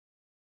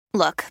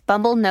Look,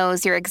 Bumble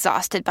knows you're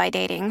exhausted by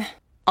dating.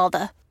 All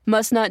the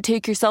must not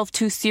take yourself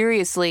too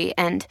seriously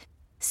and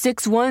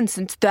 6'1"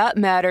 since that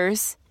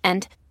matters.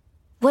 And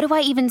what do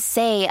I even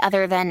say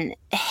other than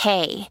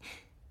hey?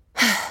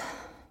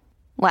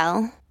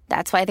 Well,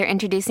 that's why they're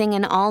introducing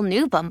an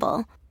all-new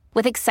Bumble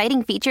with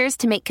exciting features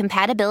to make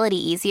compatibility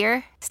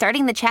easier,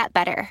 starting the chat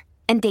better,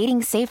 and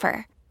dating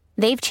safer.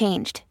 They've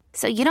changed,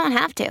 so you don't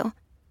have to.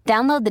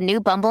 Download the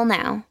new Bumble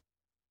now.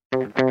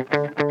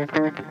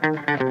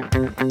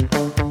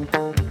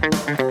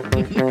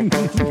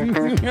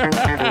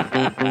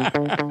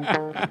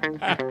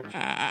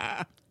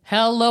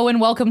 Hello and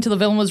welcome to The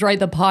Villain Was Right,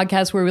 the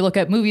podcast where we look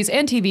at movies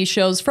and TV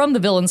shows from the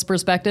villain's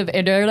perspective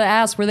and dare to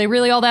ask, were they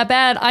really all that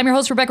bad? I'm your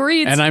host, Rebecca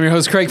Reeds. And I'm your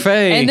host, Craig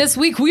Fay. And this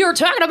week we are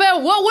talking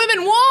about what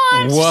women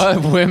want.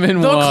 What women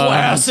the want.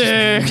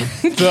 Classic.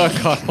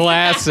 The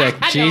classic.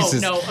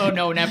 Jesus.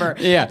 No, never.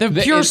 Yeah. The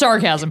pure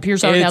sarcasm.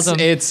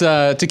 It's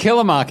To Kill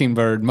a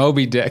Mockingbird,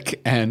 Moby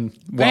Dick, and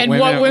what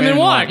women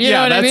want. You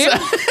know what I mean?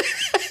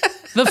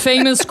 The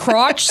famous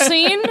crotch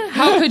scene?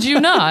 How could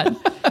you not?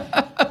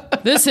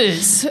 This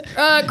is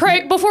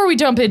Craig. Before we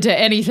jump into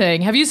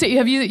anything, you've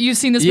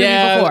seen this movie before?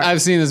 Yeah,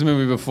 I've seen this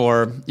movie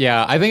before.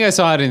 Yeah, I think I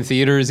saw it in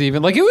theaters.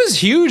 Even like it was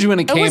huge when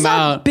it came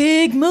out. It was a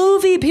big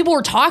movie. People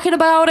were talking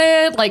about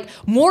it. Like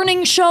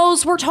morning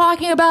shows were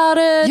talking about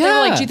it. Yeah. They were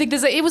like, "Do you think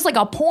this?" It was like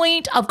a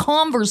point of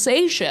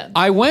conversation.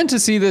 I went to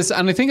see this,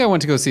 and I think I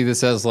went to go see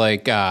this as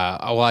like,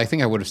 I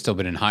think I would have still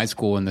been in high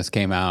school when this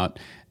came out,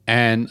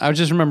 and I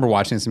just remember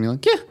watching this and being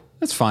like, yeah.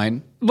 That's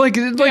fine.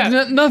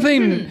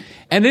 Nothing.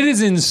 And it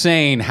is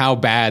insane how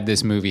bad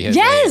this movie has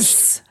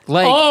aged.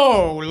 Like,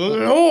 oh,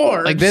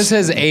 Lord. Like, this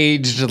has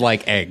aged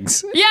like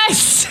eggs.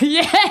 Yes.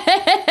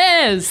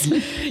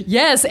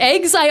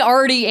 Eggs I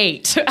already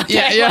ate.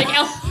 Okay?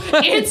 Yeah.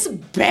 Like, it's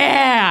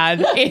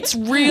bad. It's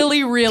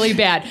really, really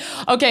bad.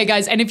 Okay,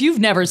 guys, and if you've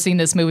never seen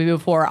this movie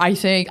before, I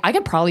think I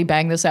could probably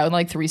bang this out in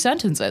like 3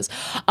 sentences.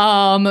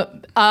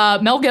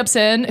 Mel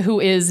Gibson, who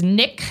is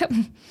Nick,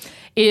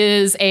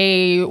 is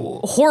a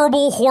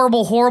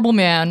horrible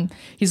man.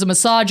 He's a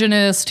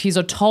misogynist. He's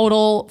a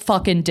total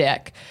fucking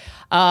dick.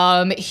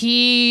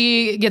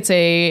 He gets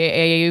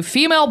a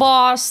female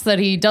boss that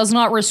he does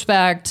not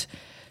respect.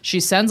 She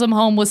sends him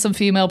home with some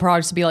female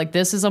products to be like,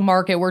 this is a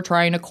market we're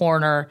trying to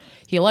corner.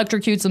 He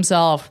electrocutes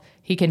himself.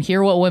 He can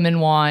hear what women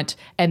want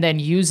and then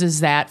uses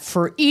that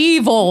for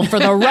evil for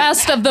the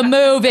rest of the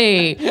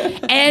movie.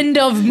 End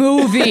of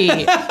movie.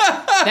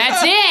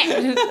 That's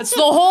it. That's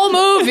the whole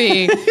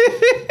movie.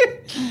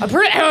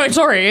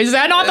 Sorry, is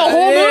that not the whole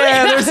movie?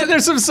 Yeah,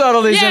 there's some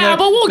subtleties in there. Yeah,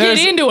 but we'll get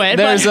into it.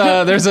 There's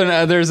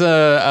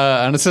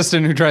an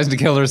assistant who tries to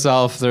kill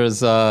herself.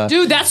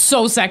 Dude, that's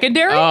so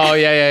secondary. Oh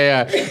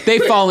yeah. They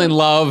fall in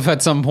love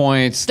at some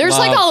point. There's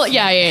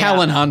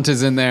Helen Hunt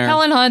is in there.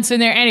 Helen Hunt's in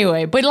there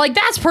anyway, but like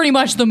that's pretty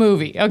much the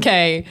movie.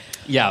 Okay.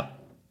 Yeah.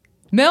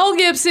 Mel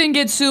Gibson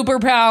gets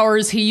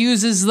superpowers. He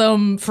uses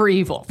them for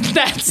evil.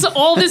 That's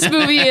all this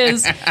movie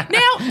is.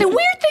 Now, the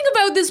weird thing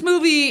about this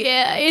movie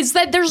is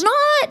that there's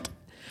not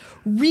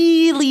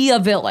really a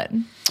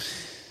villain.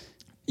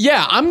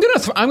 Yeah, I'm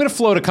gonna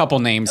float a couple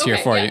names here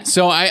for you.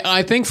 So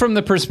I think from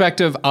the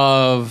perspective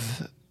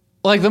of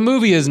like the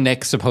movie is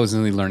Nick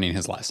supposedly learning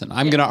his lesson.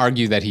 I'm gonna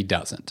argue that he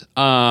doesn't.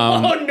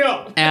 Oh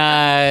no!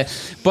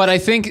 But I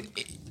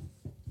think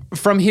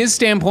from his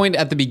standpoint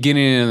at the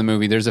beginning of the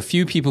movie, there's a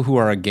few people who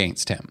are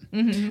against him.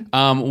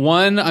 Mm-hmm.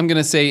 One I'm going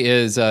to say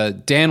is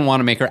Dan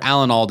Wanamaker,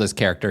 Alan Alda's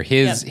character,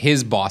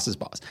 his boss's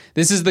boss.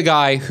 This is the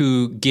guy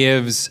who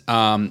gives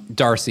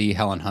Darcy,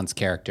 Helen Hunt's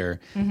character,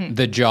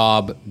 the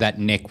job that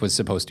Nick was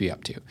supposed to be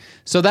up to.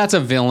 So that's a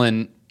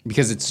villain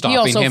because it's stopping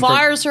him. He also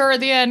fires her at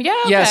the end.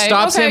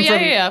 Stops him from...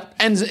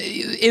 And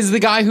is the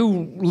guy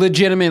who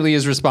legitimately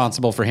is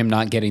responsible for him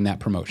not getting that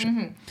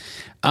promotion.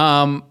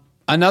 Mm-hmm.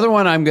 Another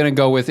one I'm going to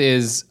go with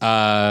is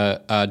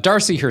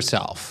Darcy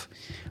herself.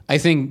 I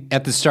think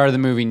at the start of the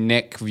movie,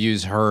 Nick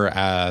views her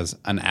as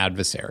an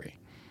adversary.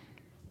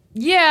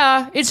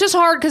 Yeah, it's just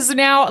hard because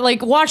now,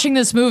 like, watching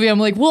this movie, I'm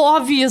like, well,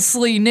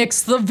 obviously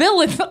Nick's the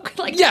villain.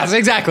 Like, yes,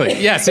 exactly.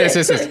 Yes.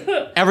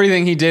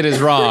 Everything he did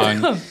is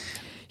wrong.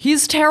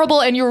 He's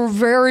terrible, and you're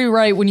very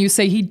right when you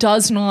say he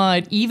does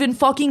not even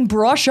fucking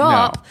brush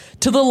up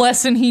to the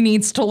lesson he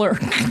needs to learn.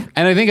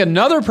 And I think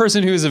another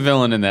person who's a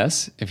villain in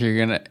this, if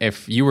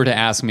you were to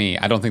ask me,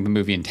 I don't think the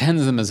movie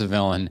intends them as a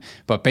villain,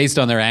 but based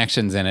on their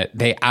actions in it,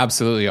 they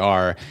absolutely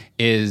are,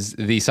 is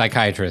the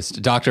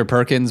psychiatrist, Dr.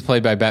 Perkins,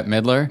 played by Bette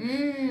Midler.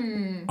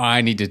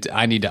 I need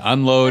to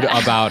unload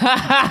about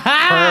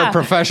her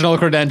professional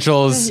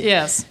credentials.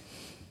 Yes.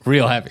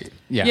 Real heavy.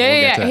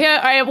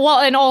 Yeah.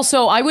 Well, and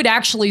also, I would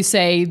actually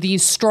say the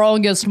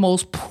strongest,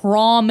 most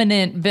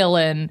prominent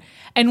villain,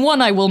 and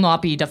one I will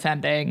not be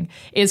defending,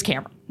 is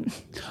Cameron.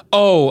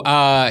 Oh,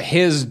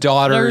 his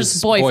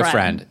daughter's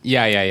boyfriend.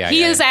 Yeah.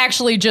 He is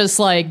actually just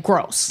like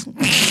gross.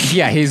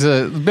 Yeah, he's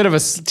a bit of a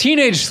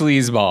teenage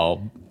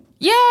sleazeball.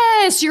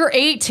 Yes, you're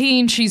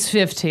 18, she's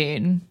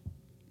 15.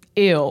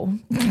 Ew.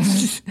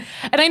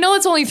 And I know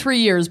it's only 3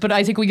 years, but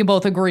I think we can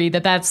both agree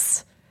that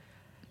that's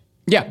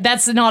Yeah.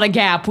 That's not a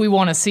gap we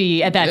want to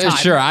see at that time.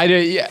 Sure.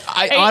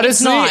 I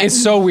honestly, not.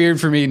 it's so weird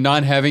for me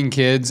not having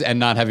kids and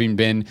not having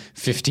been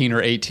 15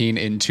 or 18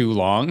 in too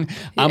long.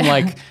 I'm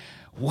like,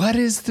 what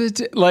is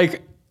the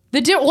like? The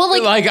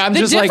I'm the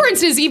just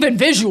difference is even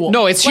visual.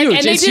 No, it's huge.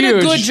 And they It's did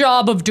huge. a good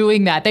job of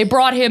doing that. They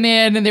brought him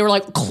in and they were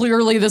like,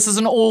 clearly this is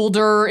an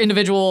older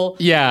individual.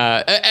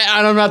 Yeah,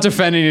 and I'm not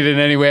defending it in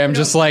any way. I'm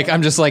just like,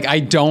 I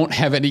don't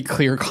have any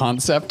clear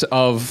concept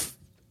of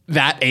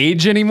that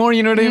age anymore.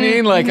 You know what I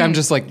mean? Like, I'm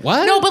just like,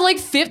 what? No, but like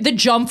the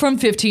jump from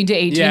 15 to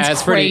 18 Yeah, is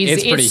it's pretty- crazy.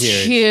 it's pretty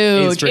huge.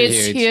 Huge. It's pretty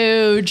It's huge.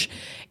 huge.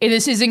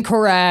 This is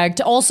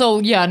incorrect. Also,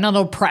 yeah,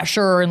 another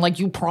pressure and like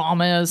you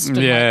promised. And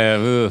Yeah.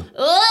 Ugh.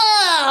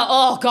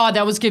 oh God,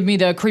 that was giving me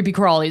the creepy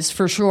crawlies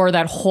for sure.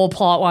 That whole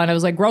plot line, I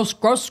was like, gross,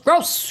 gross,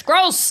 gross,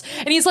 gross.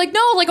 And he's like,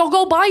 no, like I'll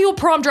go buy you a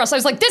prom dress. I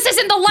was like, this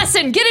isn't the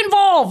lesson. Get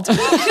involved.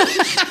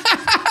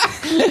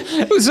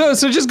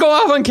 So just go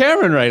off on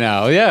Cameron right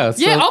now. Yeah.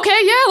 So- Yeah, okay,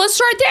 yeah, let's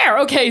start there.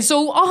 Okay,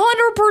 so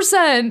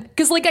 100%,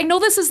 because like I know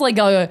this is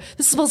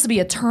supposed to be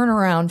a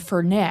turnaround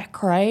for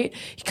Nick, right?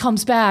 He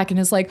comes back and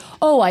is like,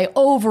 oh,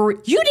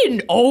 you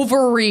didn't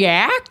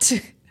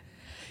overreact.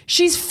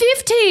 She's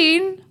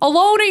 15,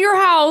 alone at your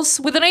house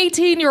with an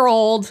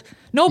 18-year-old.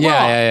 No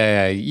bra.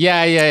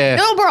 Yeah.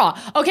 No bra.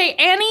 Okay,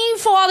 any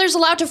father's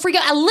allowed to freak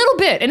out a little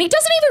bit, and he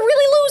doesn't even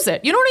really lose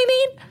it. You know what I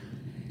mean?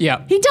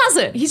 Yeah. He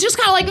doesn't. He's just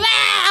kind of like,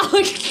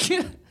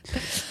 ah!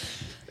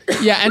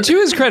 Yeah, and to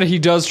his credit, he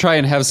does try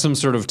and have some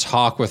sort of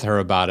talk with her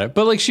about it,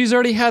 but like she's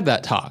already had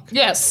that talk.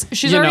 Yes,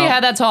 she's You already know.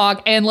 had that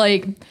talk, and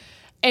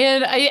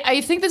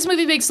I think this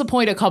movie makes the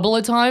point a couple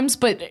of times,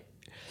 but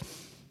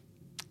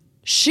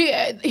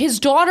his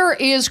daughter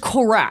is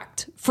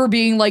correct for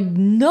being like,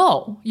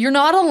 no, you're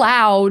not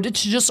allowed to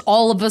just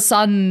all of a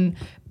sudden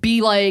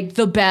be like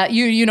the best.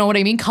 You know what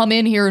I mean? Come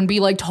in here and be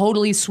like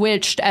totally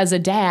switched as a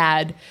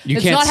dad. You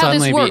That's can't not how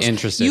this suddenly be works.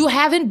 interested. You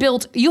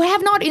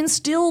have not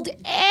instilled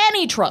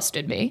any trust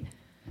in me.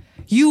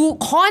 You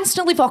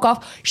constantly fuck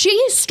off. She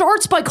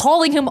starts by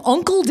calling him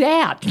Uncle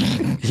Dad.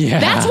 Yeah.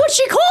 That's what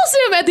she calls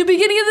him at the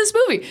beginning of this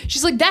movie.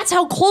 She's like, that's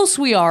how close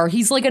we are.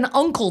 He's like an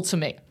uncle to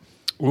me.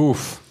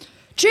 Oof.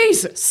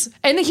 Jesus.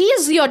 And he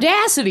has the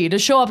audacity to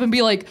show up and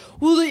be like,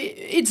 well,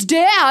 it's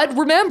Dad.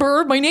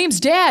 Remember, my name's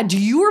Dad. Do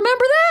you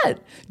remember that?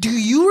 Do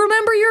you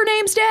remember your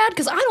name's Dad?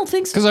 Because I don't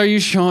think so. Because are you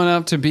showing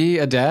up to be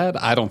a dad?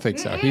 I don't think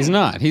so. He's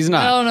not.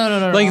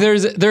 No. Like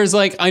there's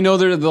like, I know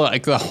there's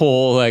like the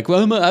whole like,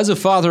 well, as a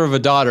father of a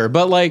daughter,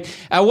 but like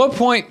at what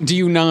point do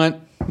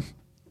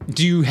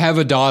you have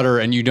a daughter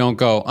and you don't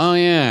go, oh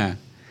yeah.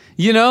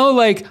 You know,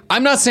 like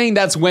I'm not saying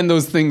that's when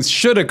those things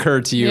should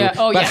occur to you, Yeah.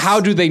 Oh, but yes. how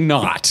do they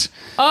not?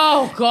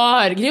 Oh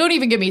God, you don't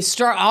even get me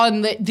started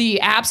on the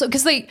apps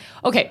because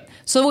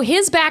so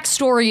his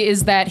backstory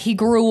is that he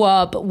grew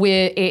up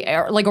with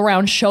like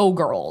around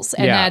showgirls,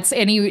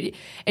 and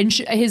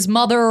his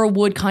mother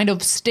would kind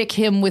of stick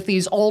him with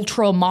these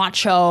ultra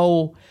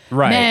macho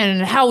men.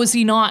 And how is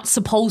he not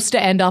supposed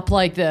to end up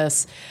like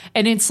this?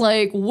 And it's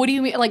like, what do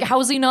you mean? Like,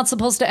 how is he not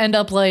supposed to end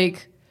up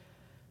like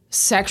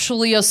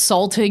sexually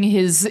assaulting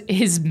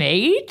his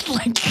maid?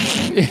 Like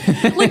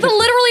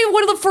literally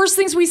one of the first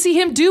things we see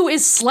him do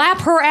is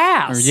slap her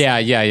ass.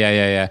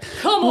 Yeah.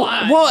 Come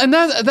on. Well, and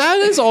that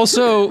is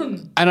also,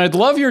 and I'd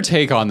love your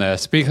take on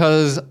this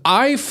because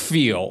I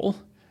feel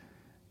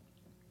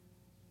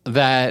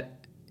that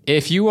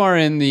if you are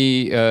in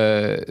the,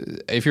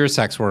 if you're a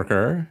sex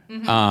worker,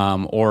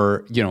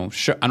 or, you know,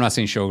 I'm not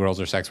saying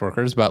showgirls are sex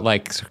workers, but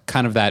like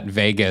kind of that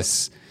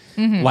Vegas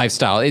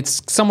lifestyle,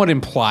 it's somewhat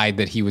implied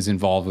that he was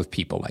involved with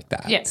people like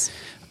that. Yes.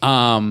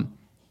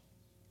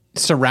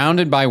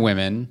 Surrounded by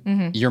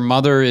women, your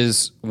mother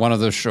is one of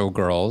those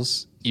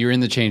showgirls, you're in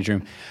the change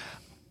room.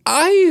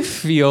 I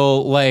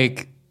feel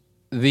like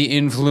the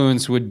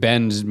influence would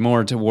bend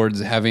more towards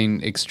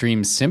having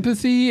extreme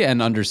sympathy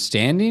and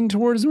understanding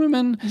towards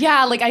women.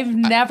 Yeah, like I've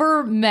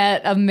never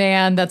met a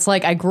man that's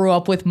like, I grew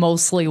up with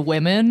mostly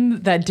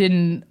women that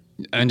didn't.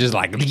 And just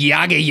like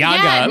yaga.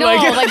 Yeah, no,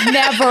 like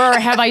never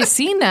have I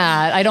seen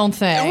that. I don't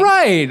think.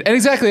 Right, and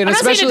exactly, and I'm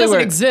not saying especially it doesn't where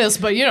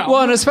exist, but you know.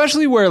 well, and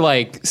especially where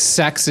like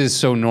sex is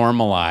so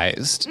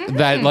normalized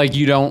that like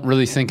you don't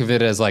really think of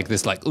it as like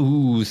this like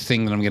ooh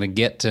thing that I'm gonna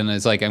get, and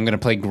it's like I'm gonna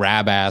play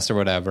grab ass or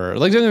whatever.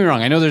 Like don't get me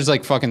wrong, I know there's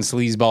like fucking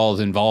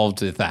sleazeballs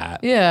involved with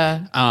that.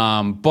 Yeah.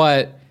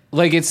 But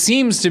like it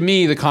seems to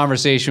me the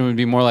conversation would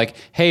be more like,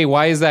 hey,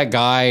 why is that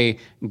guy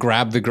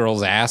grab the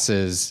girls'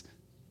 asses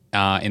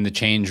in the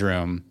change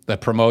room, the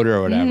promoter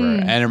or whatever,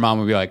 and her mom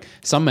would be like,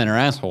 some men are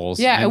assholes.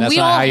 Yeah, and and that's we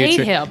not all how you hate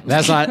treat him.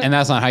 That's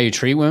not how you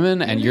treat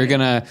women, and you're going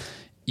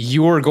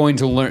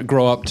to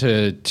grow up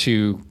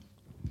to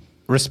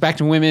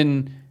respect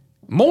women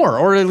more,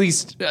 or at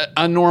least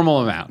a normal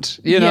amount.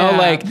 You know,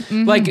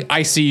 Yeah. like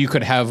I see you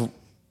could have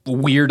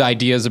weird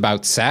ideas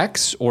about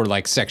sex or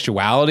like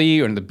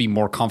sexuality or to be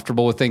more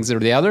comfortable with things or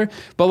the other,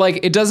 but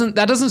like that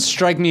doesn't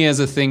strike me as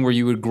a thing where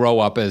you would grow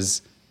up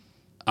as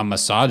a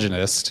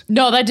misogynist.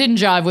 No, that didn't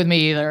jive with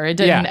me either. It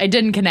didn't. Yeah. It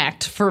didn't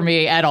connect for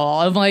me at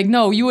all. I'm like,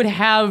 no, you would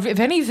have. If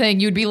anything,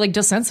 you'd be like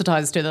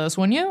desensitized to this,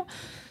 wouldn't you?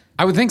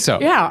 I would think so.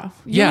 Yeah.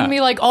 You Yeah. wouldn't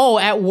be like, oh,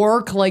 at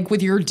work, like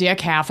with your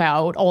dick half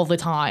out all the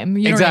time.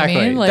 You know Exactly.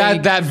 what I mean?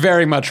 Like, That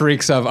very much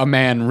reeks of a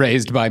man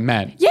raised by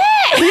men. yeah.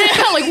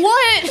 Like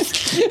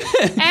what?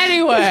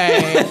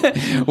 Anyway.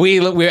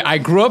 I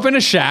grew up in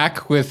a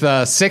shack with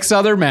 6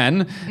 other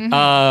men,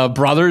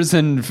 brothers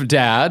and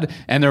dad,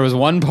 and there was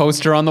one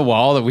poster on the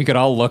wall that we could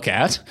all look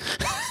at.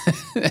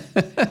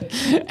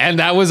 And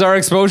that was our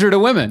exposure to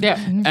women. Yeah.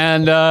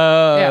 And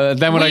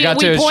then when I got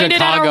to we pointed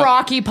Chicago, at a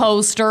Rocky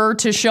poster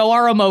to show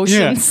our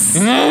emotions.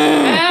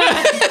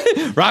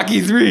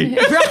 Rocky 3.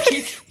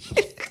 Rocky.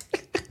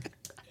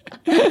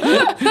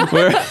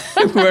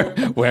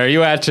 Where are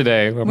you at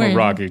today? I'm Where- a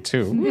Rocky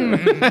 2.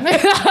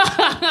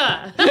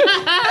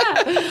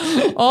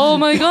 Oh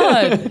my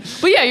god.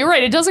 But yeah, you're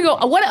right. It doesn't go.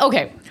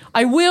 Okay.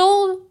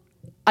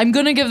 I'm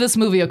gonna give this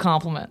movie a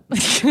compliment.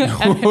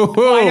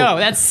 I know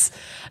it's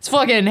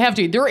fucking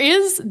hefty.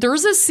 There's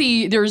a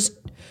scene. There's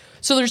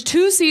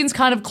 2 scenes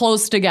kind of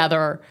close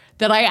together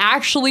that I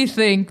actually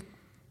think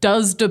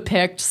does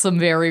depict some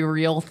very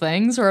real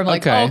things. Or I'm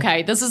like,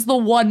 okay, this is the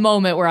one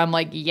moment where I'm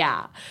like,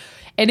 yeah.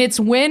 And it's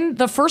when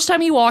the first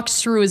time he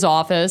walks through his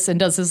office and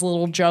does his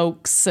little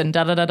jokes and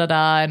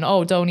da-da-da-da-da and,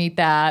 oh, don't eat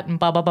that and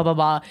blah, blah, blah, blah,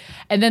 blah.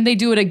 And then they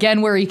do it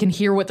again where he can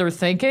hear what they're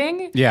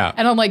thinking. Yeah.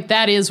 And I'm like,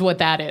 that is what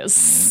that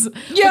is.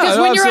 Yeah, because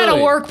when you're at a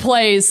absolutely.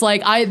 workplace,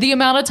 like the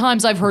amount of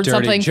times I've heard Dirty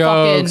something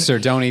jokes fucking or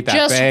don't eat that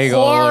just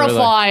bagel or like-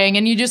 horrifying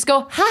and you just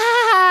go, ha, ha,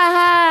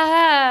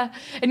 ha, ha.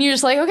 And you're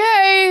just like,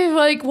 okay,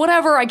 like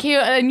whatever, I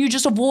can't. And you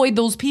just avoid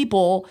those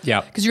people.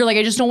 Yeah. Because you're like,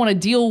 I just don't want to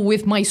deal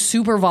with my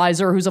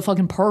supervisor who's a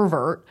fucking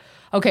pervert.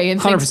 Okay,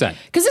 and 100%.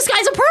 Because this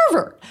guy's a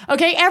pervert.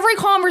 Okay, every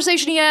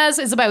conversation he has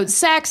is about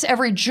sex.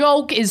 Every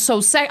joke is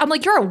so sex. I'm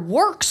like, you're at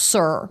work,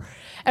 sir.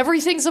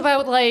 Everything's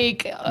about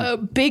like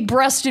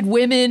big-breasted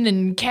women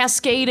and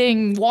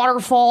cascading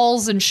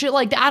waterfalls and shit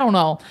like that. I don't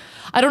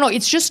know.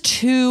 It's just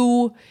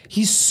too.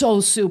 He's so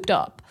souped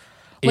up.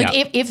 Like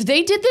Yeah. if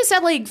they did this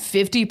at like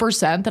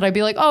 50%, then I'd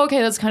be like, oh,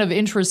 okay, that's kind of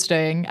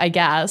interesting, I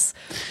guess.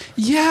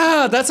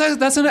 Yeah, that's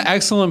an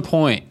excellent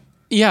point.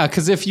 Yeah,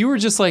 because if it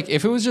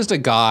was just a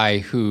guy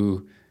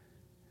who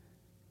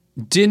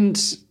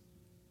didn't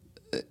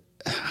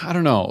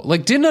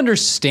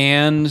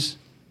understand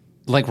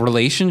like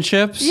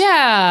relationships.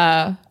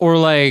 Yeah. Or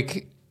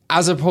like,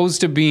 as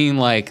opposed to being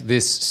like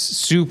this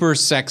super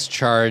sex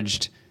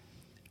charged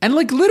and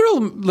like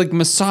literal like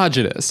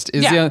misogynist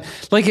is Yeah.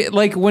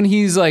 like when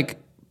he's like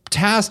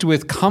tasked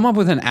with come up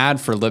with an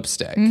ad for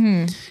lipstick.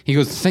 He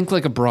goes, think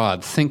like a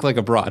broad.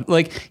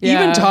 Like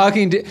Yeah. even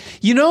talking to,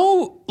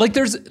 like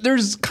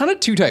there's kind of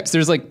 2 types.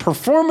 There's like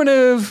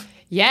performative.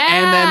 Yeah.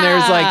 And then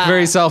there's like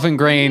very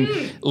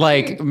self-ingrained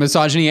like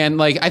misogyny. And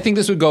like, I think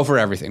this would go for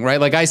everything, right?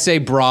 Like I say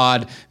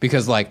broad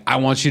because like, I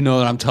want you to know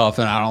that I'm tough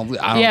and I don't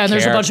Yeah, and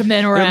there's a care. bunch of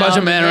men There's a bunch of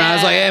around. men around.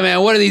 It's like, Yeah. hey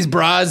man, what are these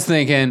broads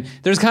thinking?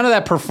 There's kind of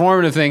that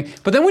performative thing.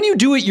 But then when you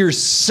do it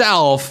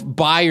yourself,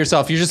 by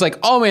yourself, you're just like,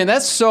 oh man,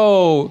 that's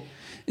so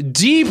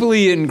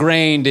deeply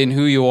ingrained in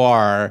who you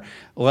are.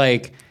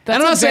 Like, I'm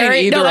not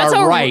saying either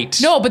are right.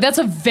 No, but that's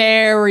a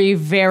very,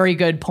 very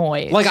good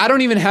point. Like, I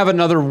don't even have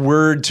another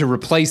word to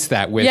replace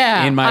that with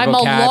in my I'm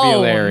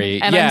vocabulary.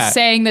 alone, and yeah. I'm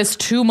saying this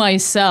to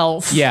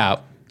myself. Yeah.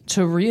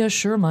 To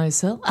reassure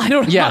myself. I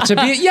don't know. Yeah,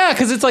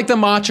 because it's like the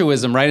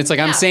machoism, right? It's like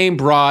I'm saying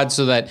broad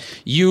so that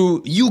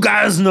you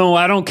guys know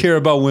I don't care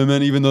about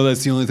women, even though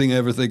that's the only thing I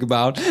ever think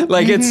about.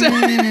 Like it's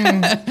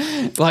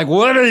like,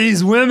 what do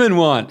these women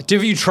want?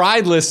 Have you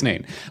tried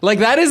listening? Like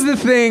that is the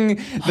thing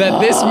that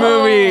this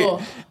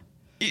movie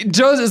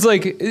does. Is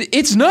like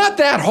it's not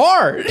that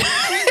hard.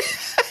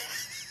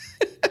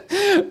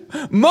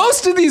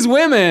 Most of these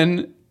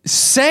women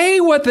say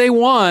what they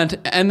want,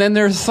 and then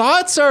their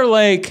thoughts are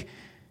like.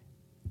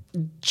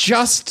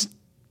 Just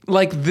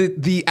like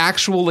the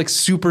actual like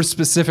super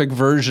specific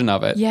version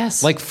of it.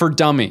 Yes. Like for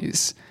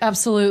dummies.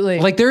 Absolutely.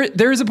 Like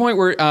there is a point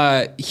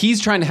where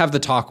he's trying to have the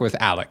talk with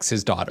Alex,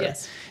 his daughter.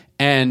 Yes.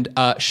 And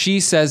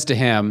she says to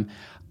him,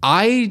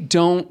 I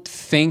don't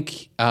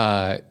think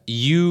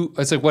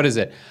it's like, what is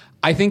it?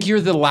 I think you're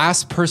the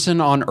last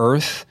person on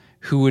earth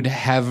who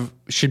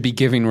should be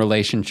giving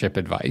relationship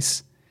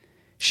advice.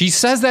 She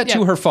says that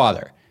to her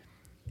father.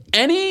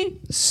 Any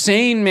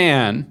sane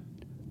man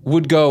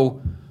would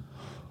go,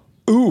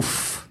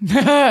 oof.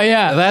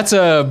 yeah. That's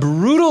a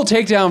brutal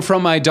takedown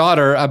from my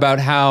daughter about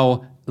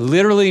how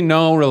literally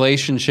no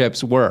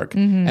relationships work.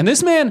 And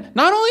this man,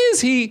 not only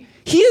is he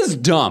is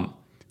dumb.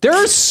 There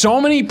are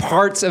so many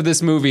parts of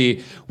this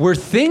movie where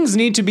things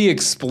need to be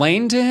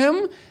explained to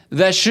him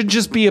that should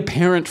just be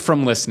apparent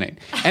from listening.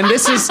 And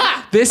this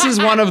is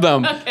one of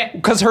them.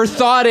 Because her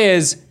thought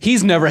is,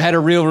 he's never had a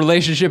real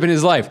relationship in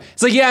his life.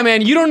 It's like, yeah,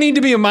 man, you don't need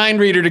to be a mind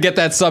reader to get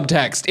that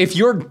subtext. If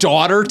your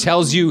daughter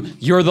tells you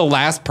you're the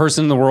last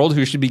person in the world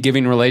who should be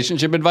giving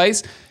relationship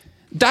advice,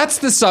 that's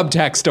the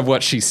subtext of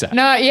what she said.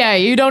 No, yeah,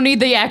 you don't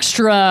need the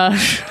extra.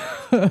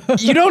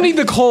 You don't need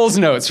the Coles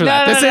notes for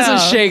that. No, This no.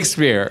 isn't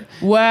Shakespeare.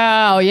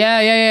 Wow.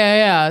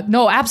 Yeah.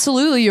 No,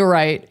 absolutely. You're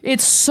right.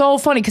 It's so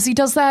funny because he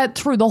does that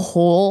through the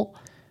whole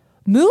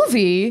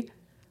movie.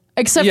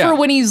 Except Yeah. for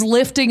when he's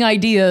lifting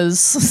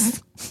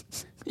ideas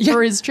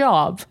for his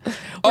job.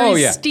 Or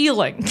he's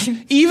stealing.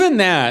 Even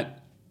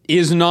that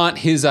is not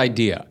his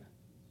idea.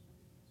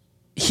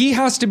 He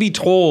has to be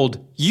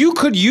told, you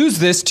could use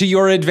this to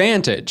your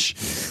advantage.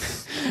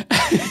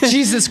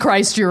 Jesus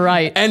Christ, you're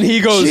right. And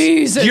he goes,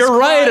 Jesus you're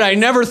right, Christ. I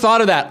never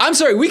thought of that. I'm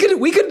sorry, we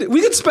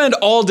could spend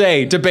all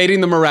day debating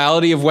the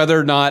morality of whether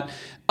or not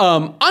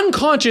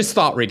unconscious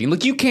thought reading,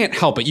 like you can't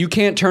help it, you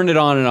can't turn it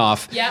on and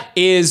off,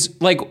 is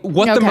like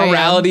what the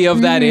morality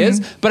of that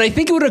is. But I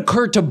think it would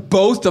occur to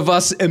both of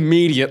us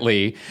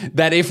immediately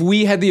that if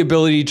we had the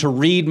ability to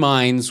read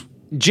minds,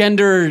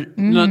 gender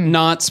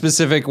not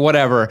specific,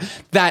 whatever,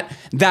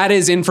 that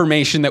is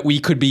information that we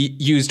could be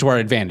used to our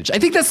advantage. I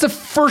think that's the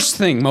first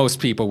thing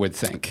most people would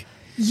think.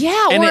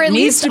 Yeah, And or it at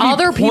needs least to be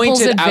other people's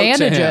pointed out to him.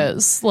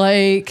 advantages.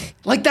 Like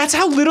that's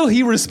how little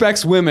he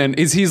respects women.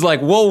 Is he's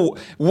like, whoa,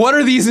 what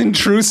are these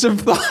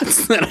intrusive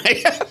thoughts that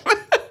I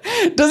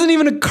have? Doesn't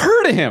even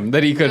occur to him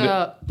that he could.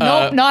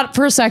 nope, not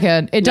for a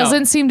second. It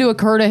doesn't seem to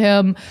occur to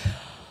him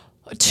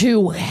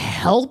to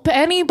help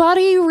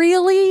anybody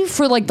really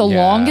for like the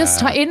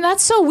longest time. And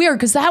that's so weird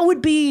because that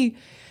would be,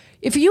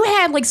 if you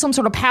had like some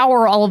sort of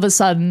power all of a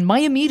sudden, my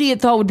immediate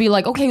thought would be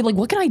like, okay, like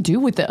what can I do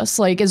with this?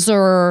 Like, is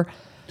there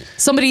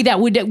somebody that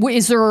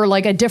is there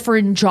like a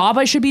different job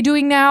I should be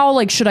doing now?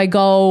 Like, should I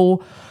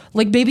go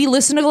like maybe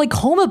listen to like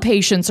coma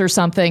patients or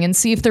something and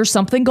see if there's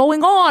something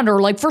going on,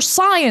 or like for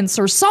science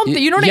or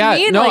something, you know what I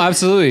mean? No, like,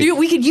 absolutely.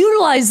 We could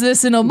utilize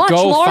this in a much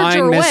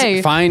larger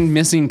way. Find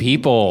missing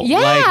people, Yeah.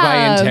 like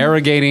by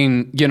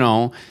interrogating,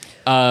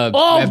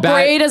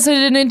 Great as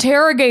an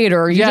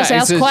interrogator. You just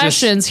ask it's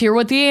questions, hear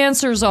what the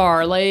answers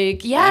are.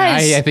 Like,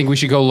 yes. I think we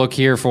should go look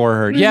here for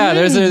her. Yeah,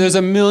 there's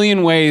a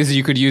million ways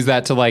you could use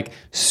that to like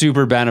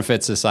super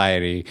benefit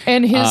society.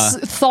 And his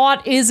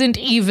thought isn't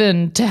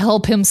even to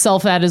help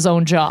himself at his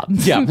own job.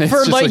 Yeah, it's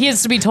for just like like- he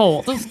has to be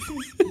told.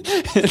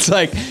 It's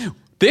like,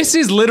 this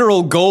is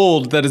literal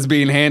gold that is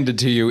being handed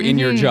to you in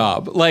your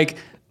job. Like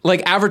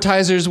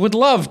advertisers would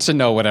love to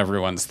know what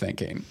everyone's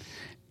thinking.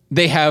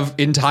 They have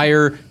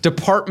entire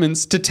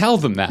departments to tell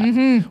them that.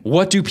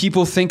 What do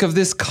people think of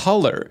this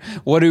color?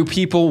 What do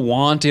people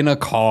want in a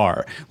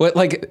car?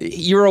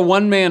 You're a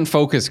one-man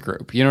focus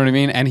group, you know what I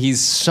mean? And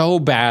he's so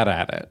bad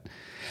at it.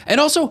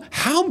 And also,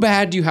 how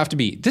bad do you have to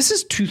be? This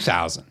is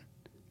 2000.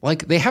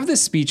 Like, they have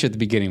this speech at the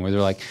beginning where they're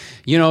like,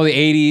 the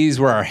 80s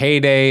were our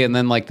heyday, and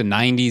then, like, the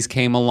 90s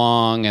came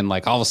along, and,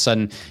 like, all of a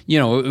sudden,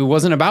 it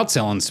wasn't about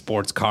selling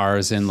sports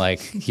cars and, like,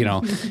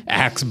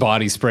 Axe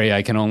body spray,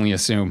 I can only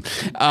assume.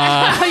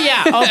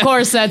 Yeah, of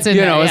course that's in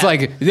there. It's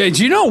like, do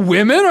you know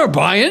women are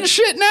buying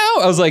shit now?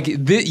 I was like,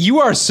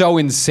 you are so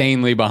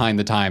insanely behind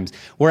the times.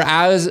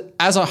 Whereas,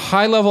 as a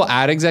high-level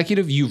ad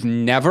executive, you've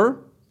never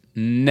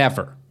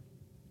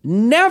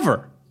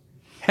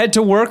had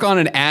to work on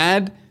an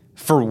ad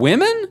for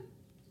women?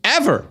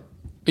 Ever.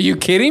 Are you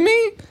kidding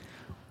me?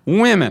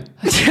 Women.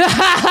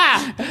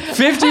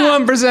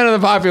 51% of the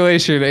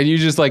population, and you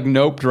just like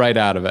noped right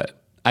out of it.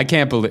 I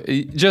can't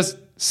believe, just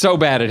so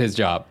bad at his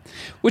job.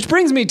 Which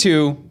brings me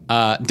to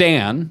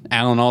Dan,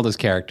 Alan Alda's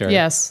character.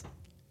 Yes.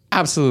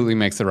 Absolutely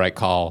makes the right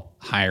call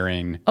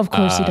hiring. Of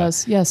course he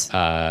does. Yes.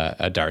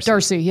 Darcy.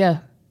 Darcy, yeah.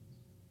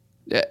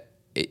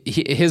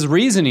 His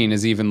reasoning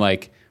is even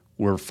like,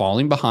 we're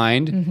falling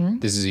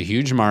behind. This is a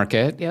huge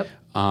market. Yep.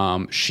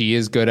 She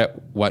is good at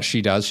what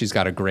she does. She's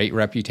got a great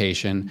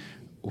reputation.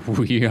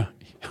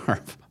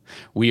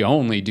 We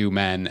only do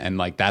men, and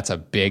like that's a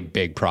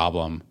big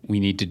problem. We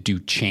need to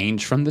do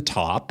change from the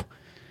top,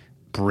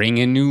 bring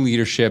in new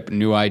leadership,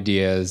 new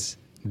ideas.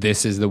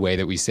 This is the way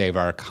that we save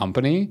our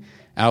company.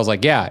 And I was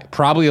like, yeah,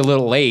 probably a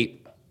little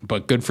late,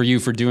 but good for you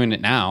for doing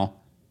it now.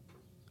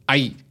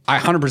 I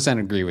 100%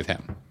 agree with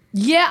him.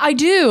 Yeah, I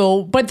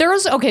do. But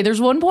there's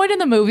one point in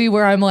the movie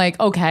where I'm like,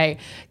 okay,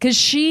 because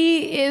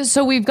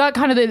so we've got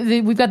kind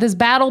of we've got this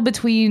battle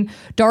between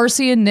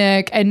Darcy and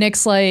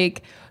Nick's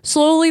like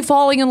slowly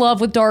falling in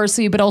love with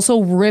Darcy, but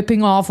also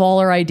ripping off all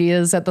her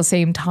ideas at the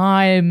same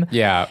time.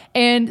 Yeah.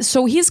 And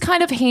so he's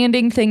kind of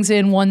handing things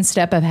in one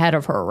step ahead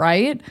of her,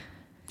 right?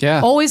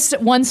 Yeah. Always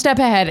one step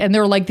ahead. And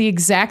they're like the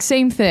exact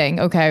same thing.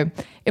 Okay,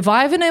 if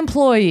I have an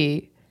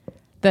employee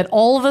that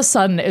all of a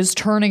sudden is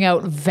turning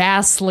out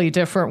vastly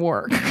different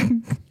work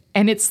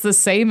and it's the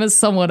same as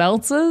someone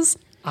else's,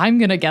 I'm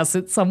going to guess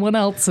it's someone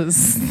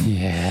else's.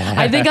 Yeah.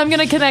 I think I'm going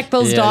to connect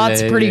those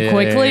dots pretty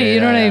quickly.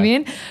 You know what I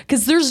mean?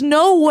 Because there's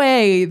no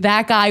way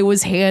that guy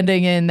was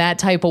handing in that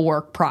type of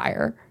work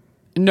prior.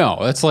 No,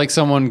 it's like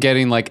someone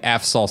getting like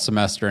F's all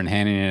semester and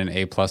handing in an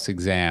A+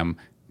 exam.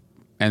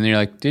 And you're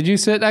like, did you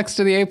sit next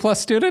to the A+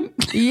 student?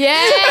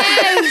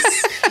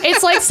 Yes!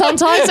 It's like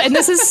sometimes, and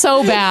this is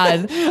so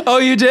bad. Oh,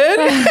 you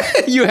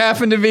did? You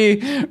happened to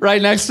be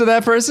right next to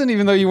that person,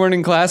 even though you weren't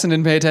in class and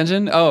didn't pay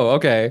attention? Oh,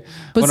 okay.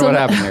 Wonder what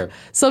happened here.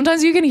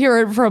 Sometimes you can hear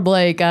it from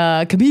like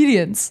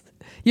comedians.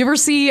 You ever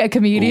see a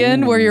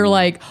comedian where you're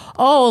like,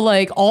 oh,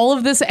 like all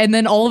of this, and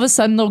then all of a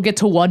sudden they'll get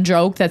to one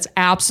joke that's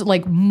absolutely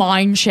like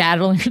mind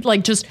shattering,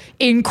 like just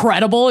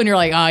incredible, and you're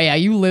like, oh yeah,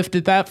 you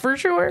lifted that for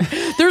sure.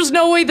 There's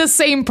no way the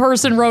same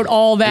person wrote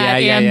all that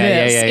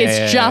this.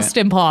 It's just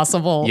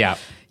impossible. Yeah.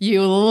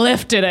 You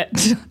lifted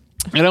it.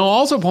 And I'll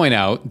also point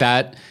out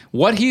that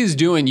what he's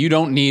doing, you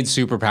don't need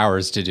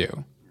superpowers to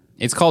do.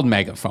 It's called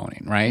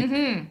megaphoning, right?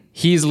 Mm-hmm.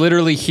 He's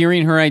literally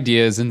hearing her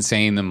ideas and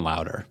saying them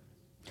louder.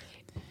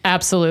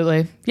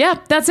 Absolutely. Yeah,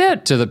 that's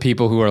it. To the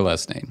people who are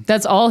listening.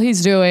 That's all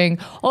he's doing.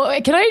 Oh,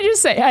 can I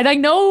just say, and I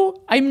know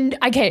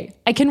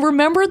I can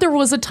remember there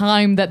was a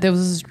time that this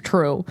was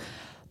true,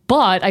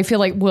 but I feel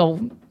like, well,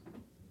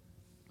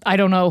 I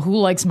don't know who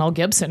likes Mel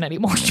Gibson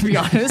anymore, to be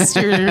honest.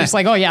 You're just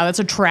like, oh yeah, that's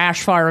a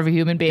trash fire of a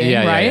human being,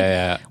 right?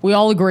 Yeah. We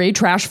all agree,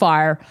 trash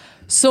fire.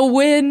 So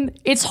when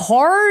it's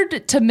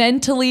hard to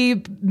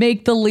mentally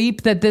make the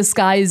leap that this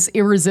guy's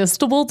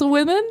irresistible to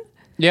women,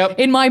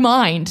 in my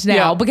mind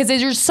now, because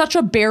there's such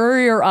a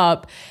barrier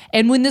up.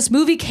 And when this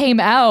movie came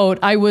out,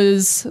 I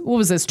was, what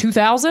was this,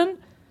 2000?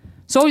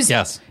 So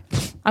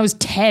I was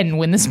 10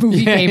 when this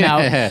movie came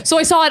out. So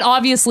I saw it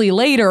obviously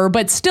later,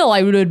 but still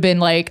I would have been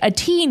like a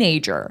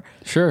teenager.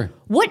 Sure.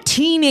 What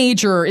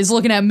teenager is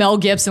looking at Mel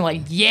Gibson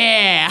like,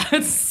 yeah,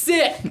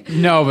 sick?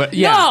 No, but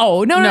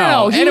No.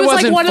 He and was it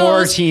wasn't like one for of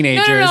those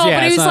teenagers. No,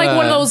 yeah, but he was like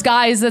one of those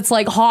guys that's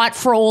like hot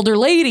for older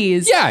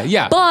ladies.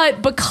 Yeah.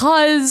 But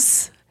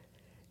because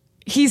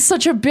he's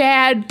such a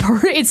bad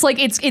it's like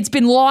it's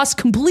been lost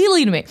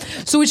completely to me.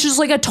 So it's just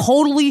like a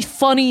totally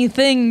funny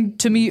thing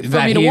to me for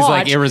that me to he's watch.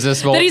 like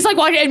irresistible. That he's like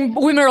watching, and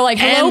women are like,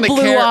 hello,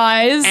 blue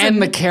eyes.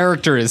 And the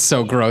character is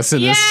so gross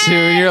in this too.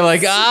 Yes! You're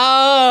like,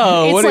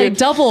 oh, it's what like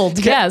doubled.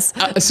 Yes.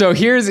 So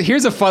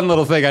here's a fun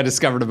little thing I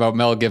discovered about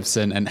Mel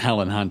Gibson and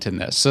Helen Hunt in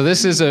this. So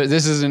this is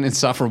an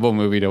insufferable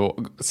movie to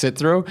sit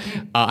through.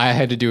 I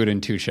had to do it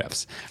in 2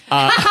 shifts.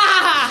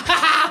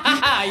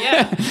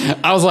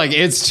 I was like,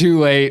 it's too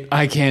late.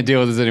 I can't deal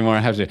with this anymore. I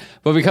have to.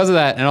 But because of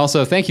that, and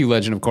also thank you,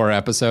 Legend of Korra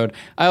episode,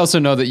 I also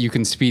know that you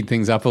can speed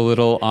things up a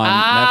little on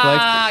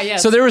Netflix.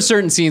 Yes. So there were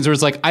certain scenes where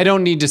it's like, I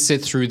don't need to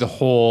sit through the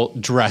whole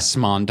dress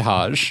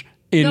montage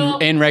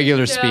in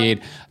regular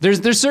speed.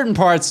 There's certain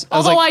parts.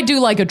 I do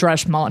like a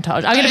dress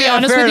montage. I'm going to be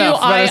honest with you.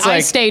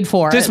 I stayed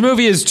for it. This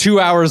movie is 2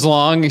 hours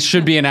long. It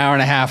should be an hour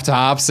and a half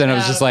tops. And I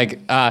was just like,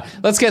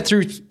 let's get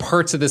through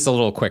parts of this a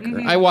little quicker.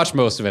 Mm-hmm. I watched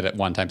most of it at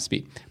 1 time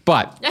speed.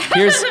 But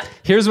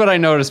here's what I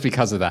noticed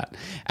because of that.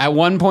 At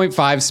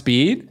 1.5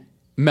 speed,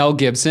 Mel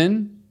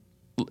Gibson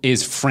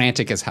is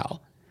frantic as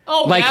hell.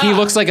 Oh, he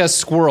looks like a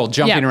squirrel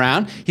jumping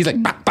around. He's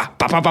like, bah, bah,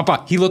 bah, bah, bah,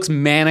 bah. He looks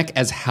manic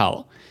as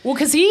hell. Well,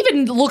 because he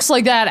even looks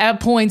like that at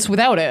points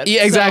without it.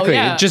 Yeah, exactly.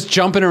 So, just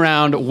jumping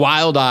around,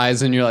 wild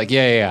eyes, and you're like,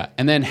 yeah.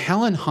 And then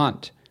Helen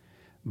Hunt,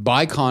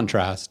 by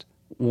contrast,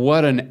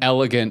 what an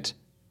elegant,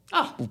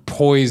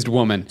 poised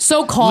woman.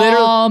 So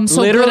calm,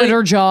 so good at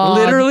her job.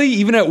 Literally,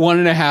 even at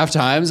 1.5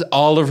 times,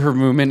 all of her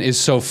movement is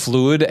so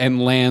fluid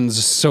and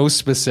lands so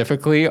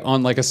specifically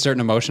on like a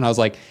certain emotion. I was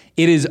like,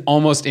 it is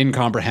almost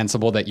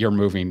incomprehensible that you're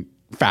moving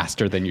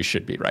faster than you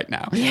should be right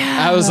now.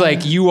 Yeah. I was like,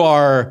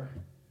 you're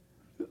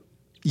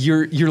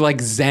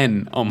like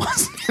Zen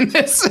almost in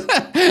this.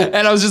 And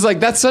I was just like,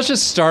 that's such a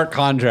stark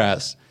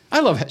contrast. I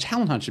love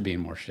Helen Hunt should be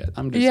in more shit.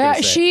 I'm just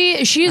gonna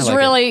say. She's like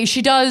really,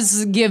 she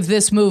does give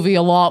this movie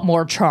a lot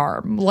more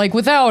charm. Like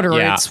without her,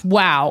 it's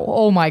wow.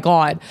 Oh my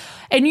God.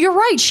 And you're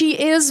right. She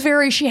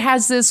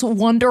has this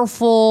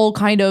wonderful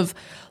kind of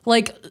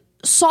like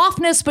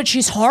softness, but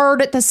she's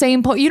hard at the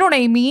same point. You know what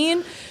I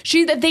mean?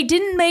 They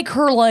didn't make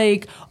her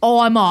like, oh,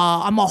 I'm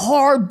a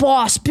hard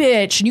boss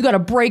bitch and you got to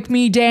break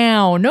me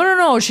down.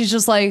 No. She's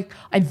just like,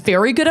 I'm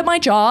very good at my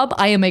job.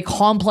 I am a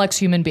complex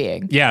human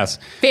being. Yes.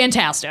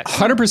 Fantastic.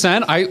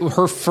 100%.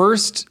 Her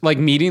first like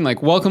meeting,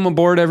 like, welcome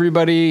aboard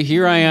everybody.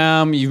 Here I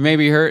am. You've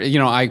maybe heard,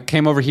 I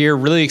came over here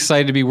really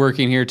excited to be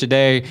working here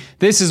today.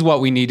 This is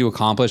what we need to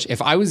accomplish. If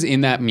I was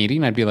in that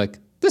meeting, I'd be like,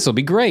 this will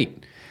be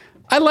great.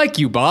 I like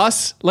you,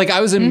 boss. Like,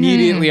 I was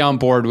immediately on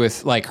board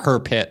with like her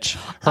pitch,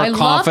 her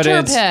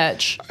confidence. Loved her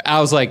pitch.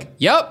 I was like,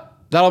 yep,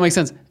 that all makes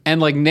sense.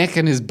 And like Nick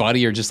and his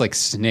buddy are just like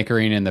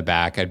snickering in the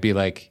back. I'd be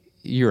like,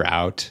 you're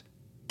out.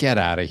 Get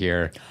out of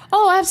here.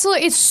 Oh,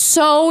 absolutely.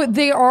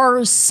 They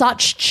are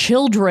such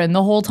children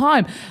the whole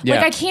time. Yeah.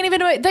 Like, I can't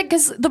even,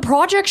 because the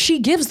project she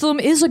gives them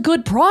is a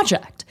good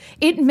project.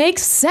 It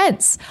makes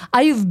sense.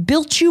 I've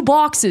built you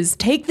boxes.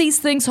 Take these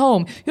things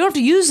home. You don't have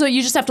to use them.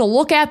 You just have to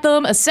look at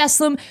them, assess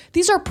them.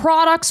 These are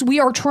products we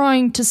are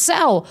trying to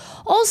sell.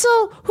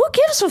 Also, who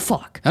gives a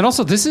fuck? And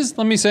also, this is,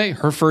 let me say,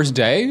 her first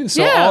day.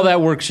 So all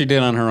that work she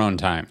did on her own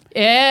time.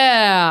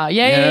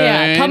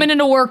 Yeah. Coming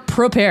into work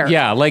prepared.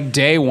 Yeah, like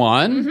day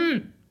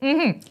one.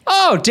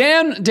 Oh,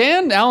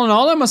 Dan Alan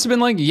Alda must have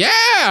been like,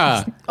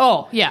 yeah.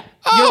 Oh, yeah.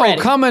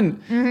 Coming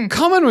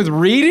with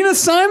reading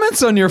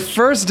assignments on your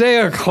first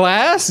day of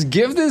class?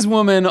 Give this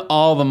woman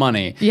all the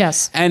money.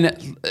 Yes.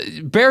 And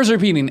bears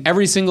repeating,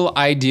 every single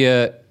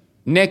idea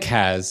Nick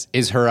has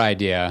is her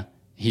idea.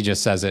 He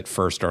just says it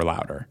first or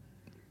louder.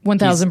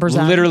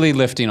 1,000%. Literally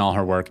lifting all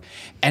her work.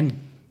 And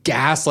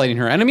gaslighting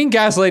her. And I mean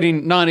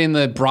gaslighting not in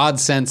the broad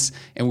sense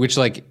in which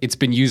like it's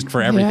been used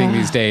for everything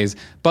these days,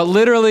 but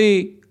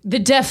literally the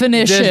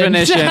definition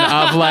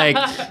of like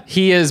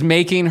he is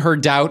making her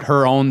doubt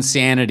her own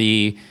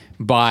sanity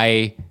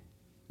by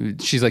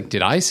she's like,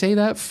 did I say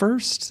that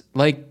first?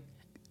 Like,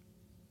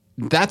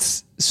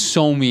 that's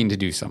so mean to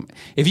do something.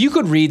 If you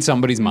could read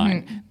somebody's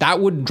mind, that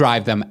would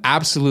drive them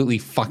absolutely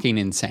fucking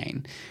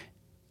insane.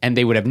 And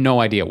they would have no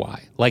idea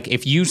why. Like,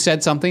 if you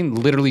said something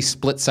literally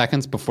split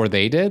seconds before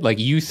they did, like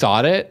you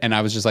thought it, and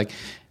I was just like,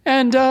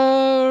 and,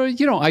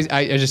 you know,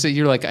 I just said,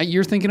 you're like,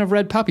 you're thinking of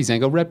red puppies. And I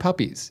go, red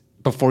puppies.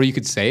 Before you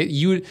could say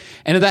it,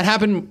 and if that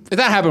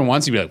happened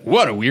once, you'd be like,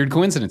 what a weird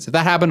coincidence. If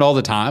that happened all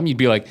the time, you'd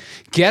be like,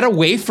 get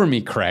away from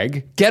me,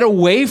 Craig. Get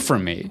away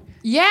from me.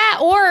 Yeah,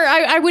 or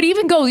I would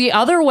even go the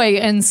other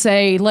way and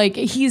say, like,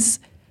 he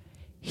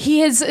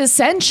has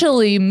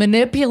essentially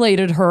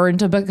manipulated her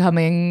into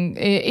becoming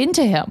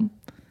into him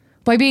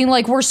by being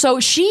like,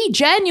 she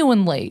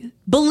genuinely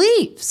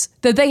believes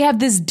that they have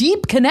this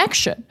deep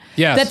connection.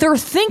 Yes. That they're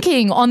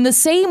thinking on the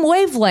same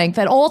wavelength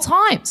at all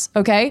times.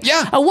 Okay.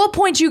 Yeah. At what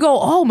point you go,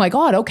 oh my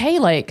God, okay,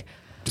 like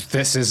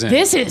this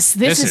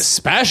is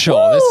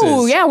special.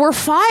 Ooh, yeah, we're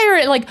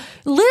firing. Like,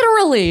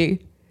 literally,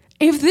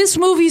 if this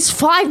movie's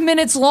 5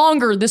 minutes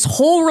longer, this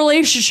whole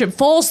relationship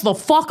falls the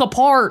fuck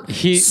apart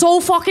so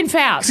fucking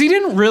fast. He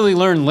didn't really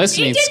learn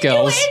listening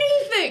skills. He didn't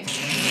do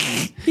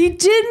anything. He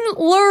didn't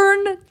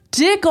learn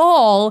dick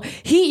all.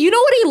 You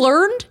know what he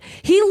learned?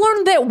 He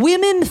learned that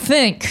women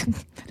think.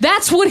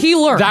 That's what he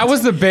learned. That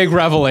was the big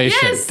revelation.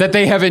 Yes. That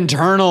they have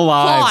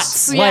internalized.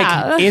 Thoughts,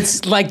 yeah. Like,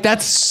 it's like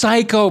that's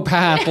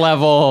psychopath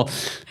level.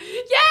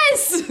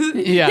 Yes.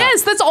 Yeah.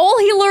 Yes, that's all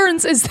he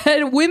learns is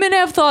that women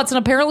have thoughts, and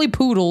apparently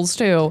poodles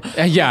too.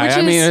 Yeah,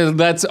 I mean,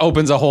 that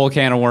opens a whole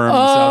can of worms.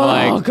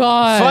 Oh,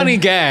 God. Funny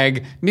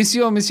gag.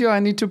 Monsieur, I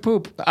need to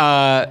poop.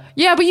 Yeah,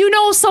 but you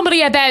know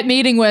somebody at that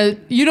meeting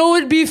went, you know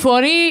what would be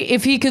funny?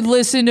 If he could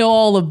listen to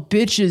all the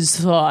bitches'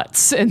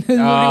 thoughts. And then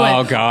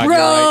went, God,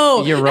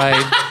 bro. You're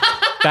right.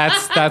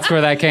 That's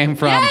where that came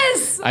from.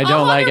 Yes, I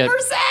don't 100%. like it.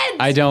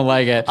 I don't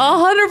like it.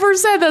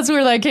 100% that's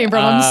where that came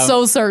from. I'm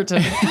so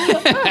certain.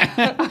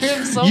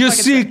 You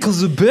see,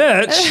 because a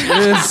bitch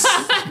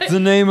is the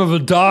name of a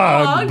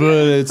dog,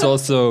 but it's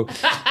also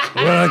what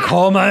I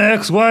call my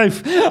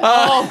ex-wife.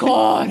 Oh,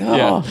 God.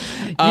 Oh.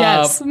 Yeah.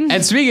 Yes.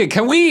 And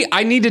speaking,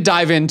 I need to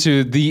dive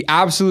into the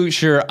absolute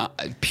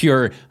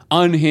pure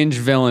unhinged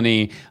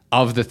villainy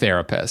of the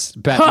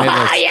therapist. Bette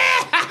Midler's.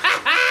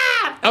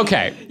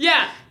 Okay.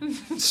 Yeah.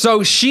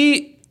 So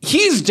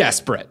he's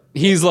desperate.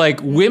 He's like,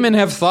 women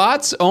have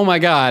thoughts? Oh my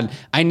God,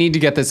 I need to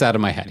get this out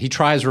of my head. He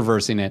tries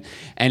reversing it,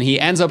 and he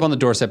ends up on the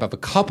doorstep of a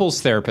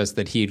couples therapist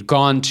that he'd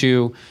gone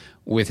to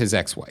with his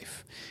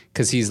ex-wife.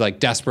 Because he's like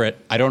desperate.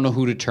 I don't know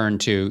who to turn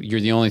to.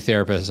 You're the only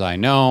therapist I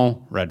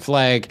know. Red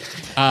flag.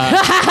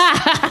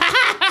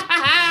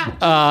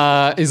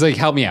 He's like,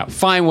 help me out.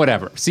 Fine,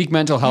 whatever. Seek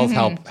mental health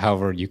help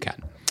however you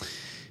can.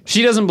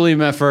 She doesn't believe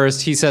him at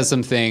first. He says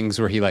some things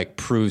where he like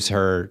proves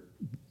her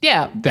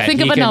Yeah. that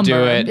Think he of a can number.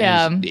 do it.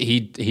 Yeah. And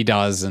he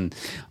does, and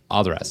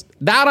all the rest.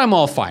 That I'm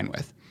all fine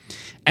with.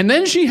 And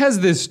then she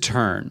has this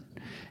turn,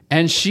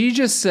 and she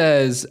just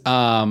says,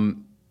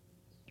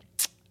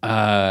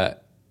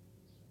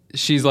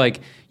 she's like,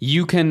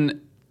 you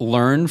can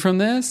learn from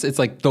this. It's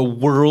like the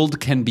world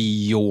can be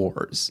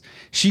yours.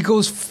 She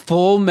goes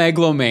full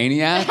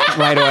megalomaniac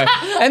right away.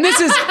 And this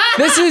is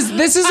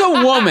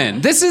a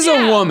woman. This is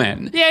a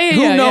woman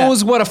who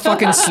knows what a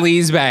fucking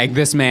sleazebag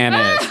this man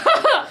is.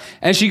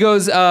 And she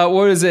goes,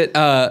 what is it?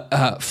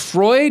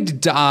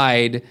 Freud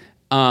died.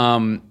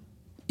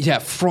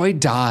 Freud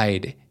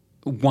died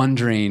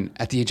wondering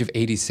at the age of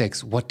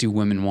 86, what do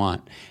women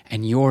want?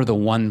 And you're the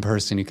one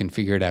person who can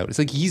figure it out. It's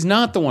like, he's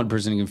not the one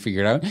person who can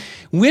figure it out.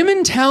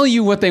 Women tell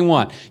you what they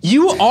want.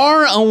 You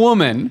are a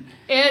woman.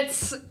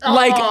 It's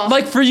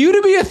like for you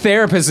to be a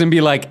therapist and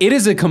be like, it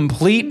is a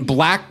complete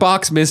black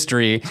box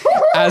mystery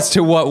as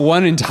to what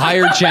one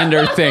entire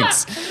gender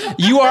thinks.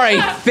 You are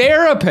a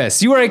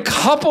therapist. You are a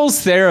couples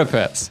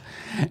therapist.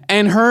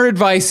 And her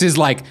advice is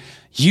like,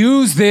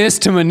 use this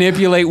to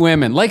manipulate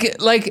women.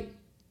 Like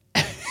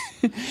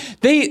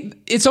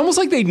it's almost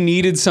like they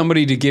needed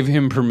somebody to give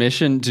him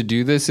permission to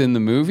do this in the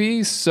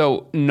movie,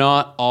 so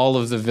not all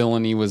of the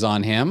villainy was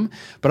on him.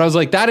 But I was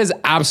like, that is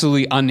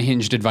absolutely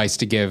unhinged advice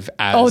to give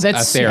as a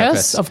therapist.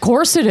 Yes, of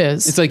course it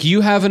is. It's like,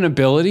 you have an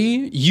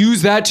ability,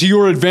 use that to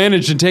your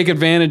advantage and take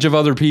advantage of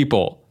other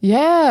people.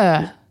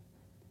 Yeah.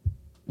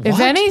 If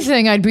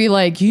anything, I'd be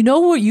like, you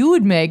know what you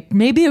would make?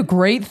 Maybe a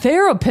great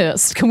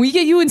therapist. Can we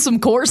get you in some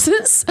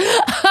courses?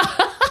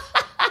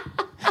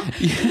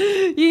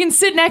 You can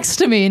sit next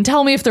to me and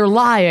tell me if they're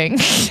lying.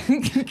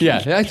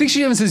 Yeah, I think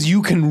she even says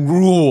you can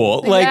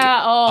rule. Like,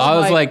 yeah, I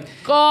was like,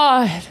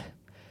 God.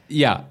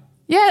 Yeah.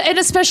 Yeah, and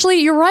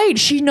especially, you're right.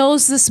 She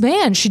knows this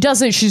man.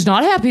 She's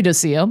not happy to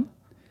see him.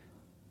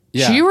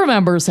 Yeah. She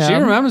remembers him. She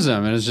remembers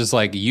him, and it's just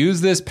like, use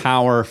this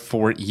power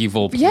for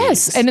evil, please.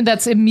 Yes, and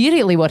that's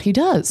immediately what he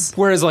does.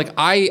 Whereas, like,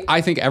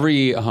 I think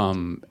every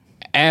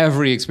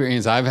every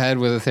experience I've had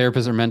with a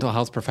therapist or mental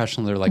health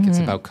professional, they're like, it's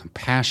about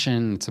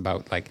compassion. It's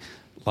about like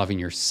loving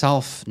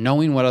yourself,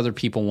 knowing what other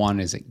people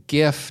want is a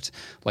gift.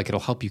 Like it'll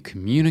help you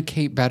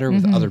communicate better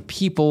with other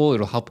people.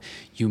 It'll help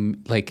you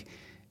like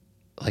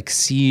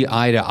see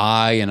eye to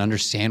eye and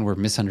understand where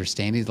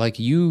misunderstandings. Like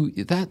use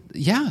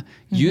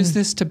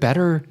this to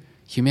better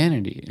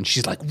humanity. And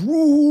she's like,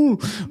 rule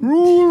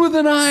with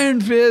an iron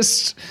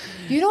fist.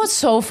 You know what's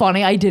so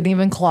funny? I didn't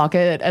even clock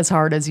it as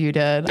hard as you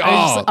did.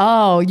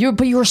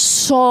 But you're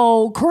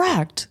so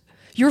correct.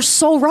 You're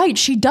so right.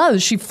 She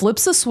does. She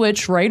flips the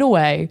switch right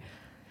away.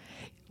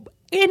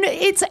 And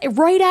it's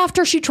right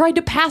after she tried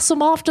to pass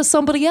him off to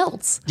somebody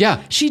else.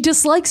 Yeah. She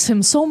dislikes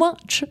him so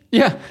much.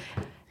 Yeah.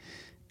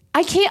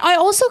 I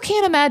also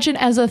can't imagine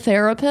as a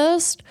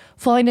therapist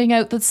finding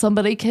out that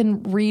somebody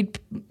can read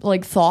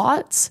like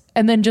thoughts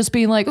and then just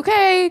being like,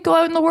 okay, go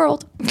out in the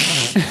world.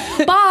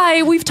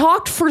 Bye. We've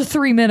talked for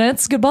 3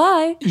 minutes.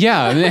 Goodbye.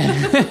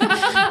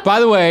 Yeah. By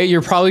the way,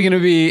 you're probably going to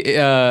be,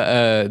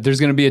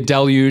 there's going to be a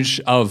deluge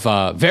of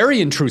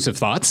very intrusive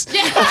thoughts.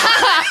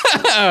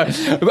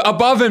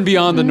 Above and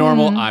beyond the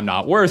normal, I'm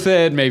not worth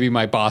it. Maybe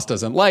my boss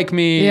doesn't like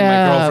me.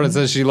 Yeah. My girlfriend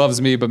says she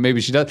loves me, but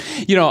maybe she does.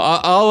 You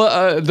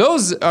know,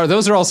 those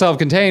are all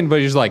self-contained, but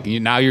you're just like,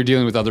 now you're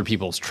dealing with other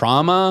people's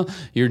trauma.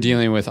 You're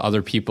dealing with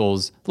other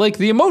people's, like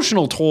the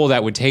emotional toll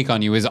that would take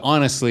on you is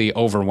honestly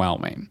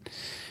overwhelming.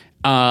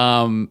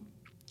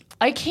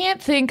 I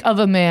can't think of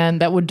a man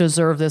that would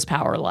deserve this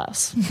power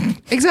less.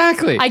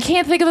 Exactly. I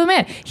can't think of a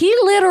man. He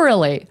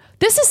literally,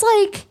 this is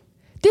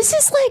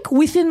like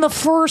within the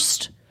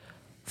first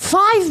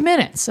 5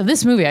 minutes of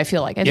this movie, I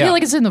feel like. I feel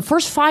like it's in the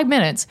first 5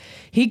 minutes.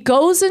 He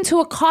goes into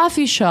a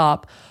coffee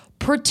shop,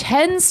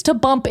 pretends to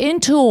bump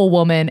into a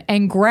woman,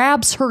 and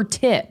grabs her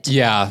tit.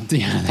 Yeah,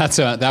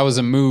 that was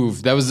a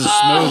move. That was a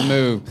smooth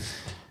move.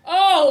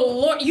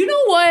 Oh, Lord. You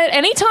know what?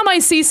 Anytime I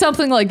see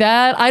something like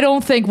that, I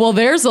don't think, well,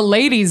 there's a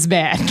ladies'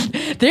 man.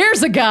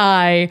 There's a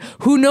guy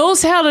who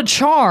knows how to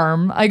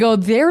charm. I go,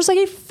 there's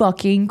a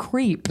fucking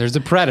creep. There's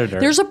a predator.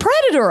 There's a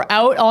predator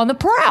out on the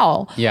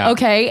prowl. Yeah.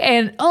 Okay.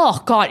 And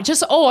oh God,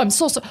 I'm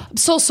so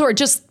sorry.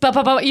 Just, you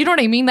know what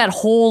I mean? That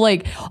whole,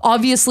 like,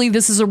 obviously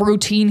this is a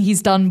routine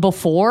he's done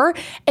before.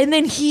 And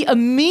then he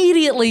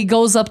immediately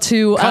goes up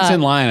to. Cuts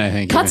in line, I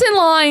think. Cuts in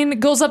line,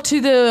 goes up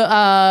to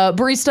the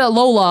barista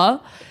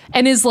Lola.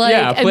 And is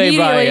like played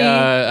immediately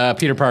by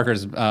Peter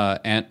Parker's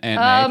Aunt May.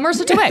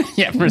 Marissa Tomei.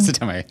 Yeah, Marissa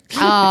Tomei.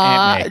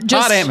 Aunt May.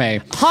 Hot Aunt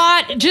May.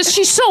 Hot.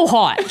 She's so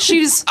hot.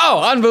 She's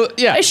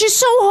yeah. She's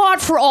so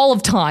hot for all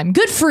of time.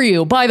 Good for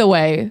you, by the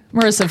way,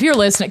 Marissa. If you're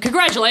listening,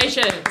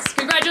 congratulations.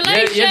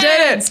 Congratulations. You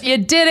did it. You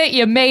did it.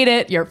 You made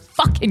it. You're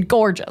fucking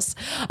gorgeous.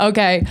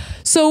 Okay.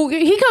 So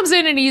he comes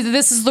in and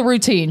this is the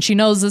routine. She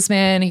knows this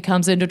man. He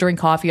comes in to drink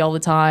coffee all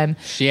the time.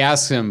 She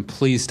asks him,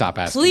 please stop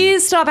asking.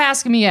 Please stop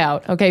asking me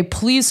out. Okay.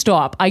 Please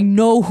stop. I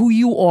know who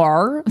you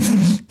are.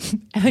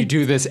 You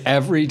do this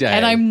every day.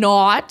 And I'm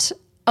not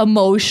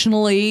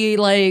emotionally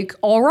like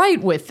all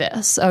right with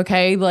this.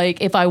 Okay.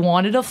 Like if I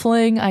wanted a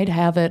fling, I'd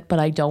have it, but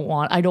I don't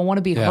want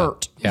to be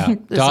hurt. Yeah.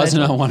 Does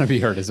not want to be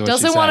hurt is what she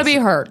says. Doesn't want to be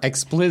hurt.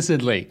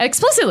 Explicitly.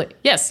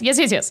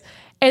 Yes.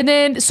 And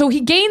then so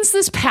he gains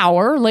this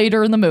power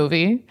later in the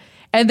movie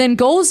and then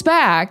goes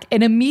back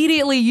and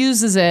immediately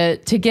uses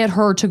it to get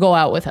her to go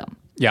out with him.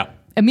 Yeah.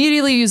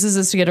 Immediately uses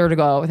this to get her to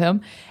go out with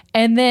him.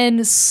 And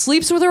then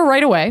sleeps with her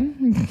right away.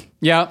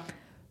 Yeah.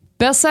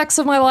 Best sex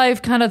of my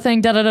life kind of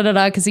thing,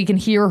 because he can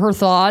hear her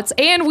thoughts.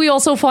 And we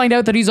also find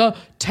out that he's a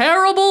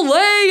terrible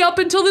lay up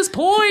until this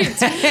point.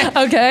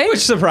 Okay? Which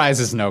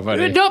surprises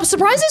nobody. No,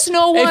 surprises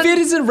no one. If it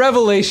is a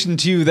revelation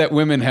to you that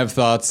women have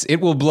thoughts,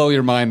 it will blow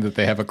your mind that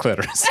they have a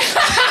clitoris.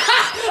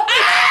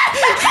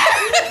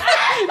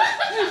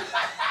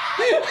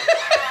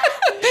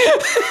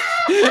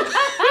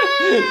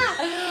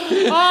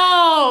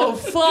 Oh,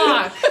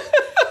 fuck.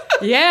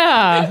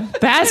 Yeah,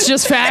 that's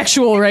just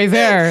factual right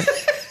there.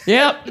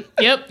 Yep,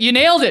 you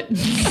nailed it.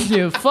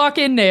 You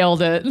fucking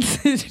nailed it.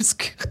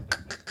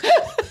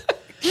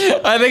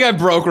 I think I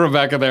broke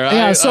Rebecca there.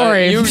 Yeah,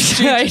 sorry.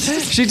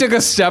 She took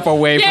a step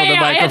away from the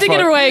microphone. I had to get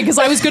her away because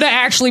I was going to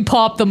actually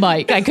pop the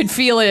mic. I could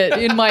feel it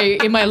in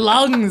my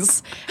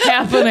lungs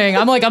happening.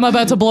 I'm like, I'm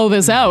about to blow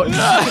this out.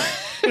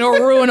 It'll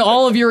ruin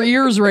all of your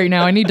ears right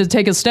now. I need to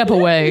take a step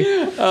away.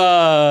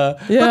 But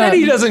then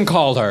he doesn't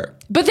call her.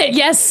 But then,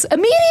 yes,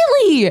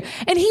 immediately.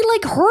 And he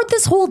like heard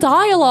this whole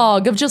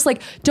dialogue of just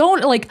like,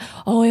 don't like,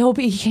 oh, I hope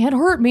he can't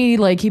hurt me.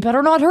 Like, he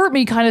better not hurt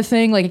me kind of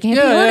thing. Like, I can't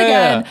be hurt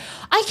again.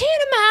 I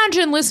can't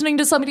imagine listening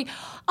to somebody.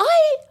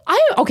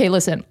 Okay,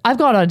 listen, I've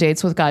gone on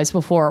dates with guys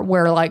before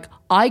where like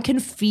I can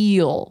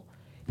feel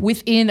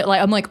within,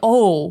 like, I'm like,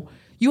 oh,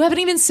 you haven't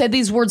even said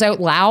these words out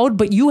loud,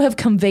 but you have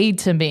conveyed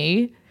to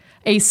me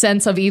a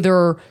sense of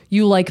either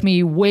you like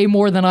me way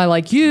more than I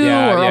like you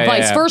or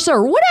vice versa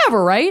or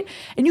whatever, right?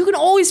 And you can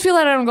always feel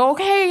that and go,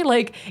 okay,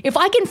 like if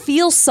I can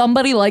feel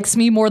somebody likes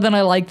me more than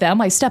I like them,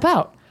 I step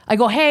out. I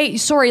go, hey,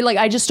 sorry, like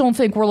I just don't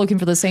think we're looking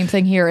for the same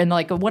thing here and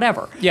like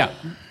whatever. Yeah.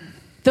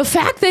 the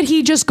fact that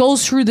he just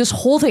goes through this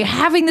whole thing,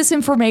 having this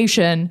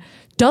information,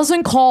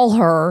 doesn't call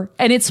her,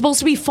 and it's supposed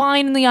to be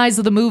fine in the eyes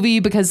of the movie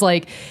because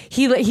like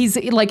he's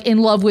like in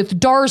love with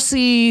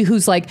Darcy,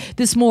 who's like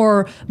this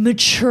more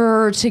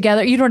mature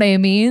together. You know what I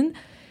mean?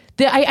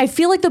 I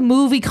feel like the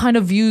movie kind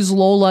of views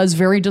Lola as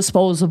very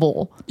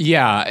disposable.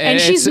 Yeah. And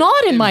she's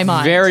not in my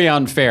mind. Very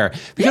unfair.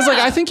 Because like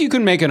I think you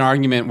can make an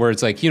argument where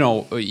it's like, you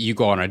know, you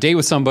go on a date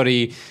with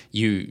somebody,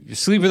 you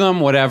sleep with them,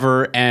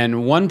 whatever,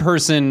 and one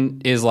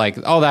person is like,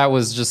 oh, that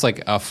was just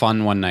like a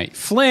fun one night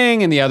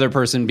fling, and the other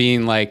person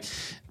being like,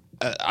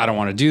 I don't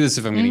want to do this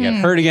if I'm going to get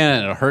hurt again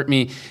and it'll hurt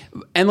me.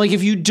 And like,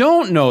 if you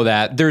don't know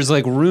that, there's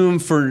like room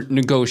for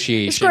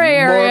negotiation. It's gray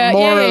area.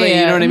 Morally, Yeah.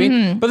 you know what I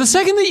mean? But the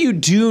second that you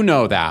do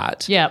know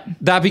that,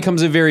 that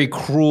becomes a very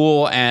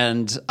cruel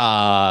and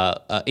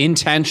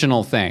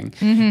intentional thing.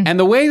 And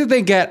the way that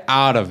they get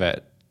out of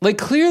it, like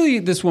clearly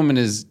this woman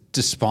is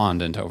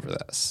despondent over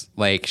this.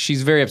 Like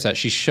she's very upset.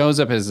 She shows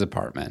up at his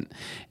apartment,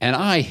 and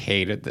I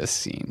hated this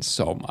scene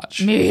so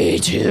much. Me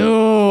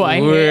too.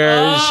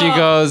 Where she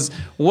goes,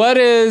 "What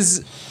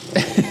is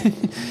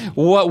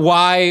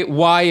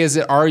why is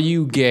it, are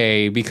you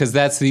gay? Because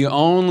that's the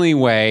only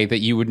way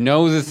that you would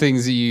know the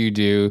things that you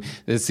do.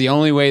 That's the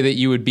only way that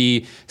you would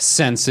be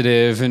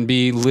sensitive and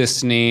be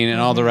listening and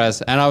all the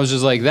rest." And I was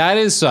just like, that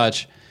is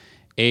such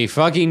a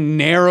fucking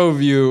narrow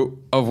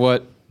view of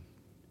what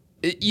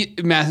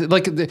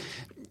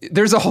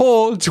there's a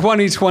whole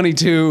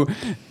 2022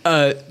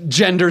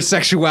 gender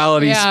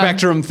sexuality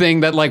spectrum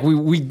thing that like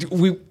we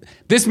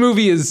this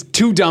movie is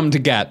too dumb to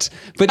get.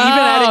 But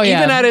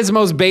even at its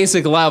most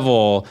basic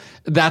level,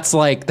 that's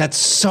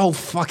so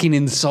fucking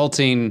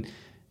insulting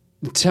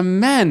to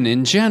men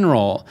in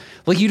general.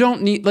 Like you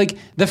don't need like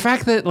the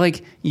fact that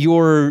like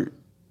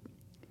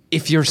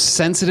if you're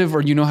sensitive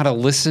or you know how to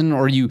listen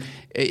or you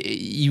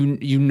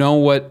know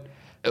what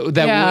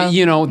that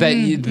you know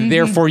that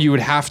therefore you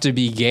would have to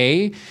be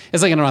gay.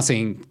 It's like, and I'm not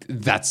saying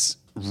that's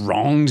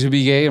wrong to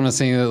be gay. I'm not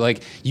saying that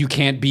like you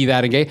can't be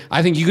that and gay.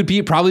 I think you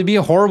could probably be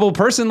a horrible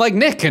person like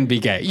Nick can be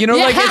gay. You know,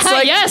 like it's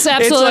like yes,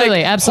 absolutely, it's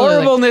like absolutely.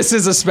 Horribleness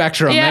is a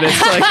spectrum, and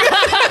it's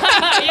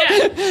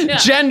like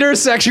gender,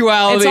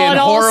 sexuality, and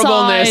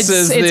horribleness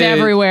is it's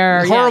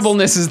everywhere.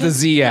 Horribleness is the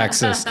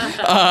z-axis.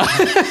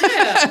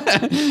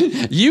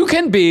 You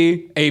can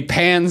be a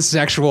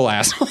pansexual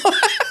asshole.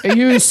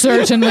 You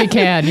certainly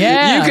can.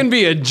 Yeah, you can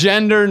be a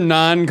gender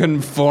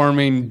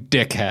non-conforming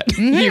dickhead.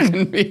 You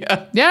can be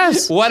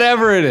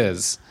whatever it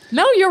is.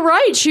 No, you're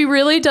right. She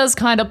really does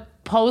kind of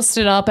post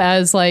it up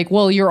as like,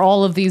 well, you're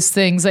all of these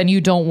things and you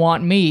don't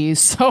want me.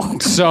 So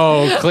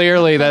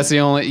clearly that's the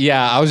only,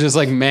 I was just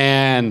like,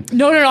 man.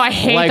 No, I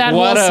hate like, that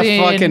what whole a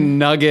scene. fucking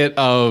nugget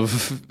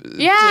of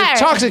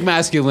toxic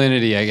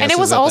masculinity, I guess. And it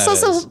was is what also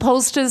that is.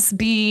 supposed to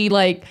be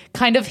like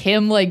kind of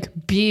him like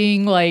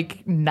being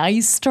like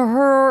nice to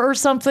her or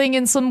something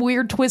in some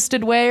weird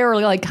twisted way, or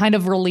like kind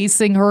of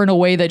releasing her in a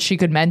way that she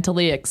could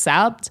mentally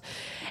accept.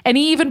 And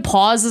he even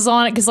pauses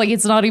on it because like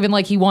it's not even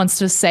like he wants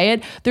to say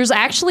it. There's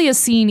actually a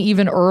scene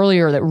even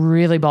earlier that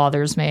really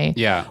bothers me.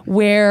 Yeah.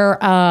 Where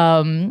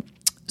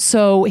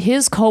so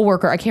his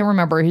coworker, I can't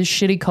remember, his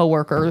shitty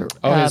coworker.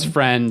 His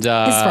friend. It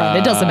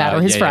doesn't matter.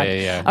 His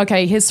friend. Yeah.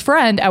 Okay, his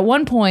friend, at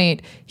one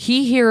point,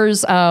 he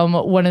hears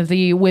one of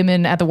the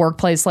women at the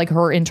workplace, like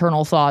her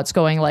internal thoughts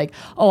going like,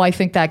 oh, I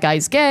think that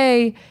guy's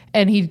gay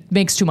and he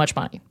makes too much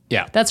money.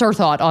 Yeah. That's her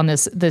thought on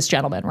this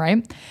gentleman,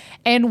 right?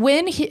 And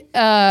when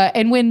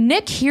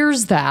Nick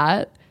hears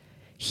that,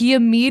 he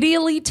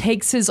immediately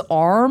takes his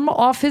arm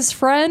off his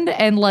friend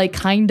and like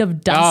kind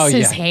of dusts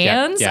his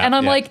hands. And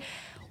I'm like,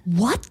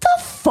 what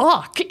the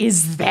fuck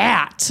is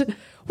that?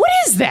 What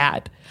is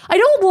that? I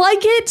don't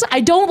like it.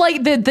 I don't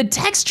like the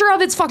texture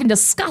of it's fucking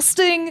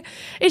disgusting.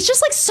 It's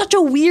just like such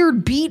a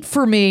weird beat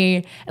for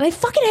me, and I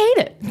fucking hate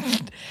it.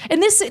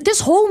 And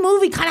this whole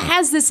movie kind of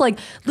has this like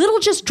little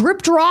just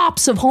drip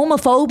drops of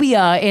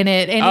homophobia in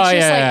it, and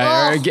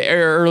it's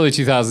early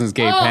 2000s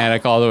gay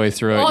panic all the way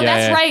through it. Oh,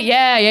 that's right.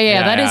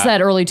 Yeah. That is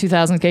that early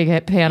 2000s gay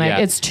panic.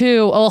 Yeah. It's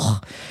too.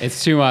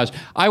 It's too much.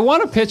 I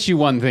want to pitch you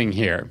one thing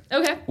here.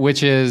 Okay.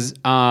 Which is,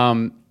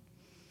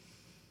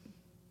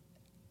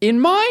 in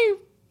my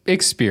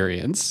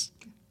experience,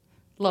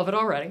 Love it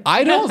already.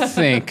 I don't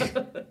think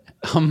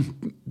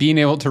being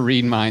able to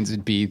read minds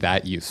would be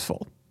that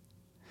useful.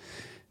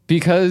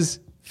 Because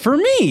for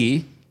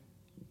me,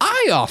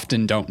 I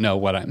often don't know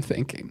what I'm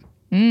thinking.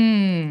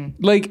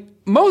 Like,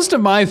 most of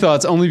my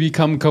thoughts only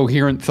become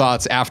coherent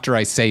thoughts after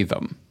I say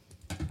them.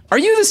 Are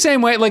you the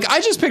same way? Like,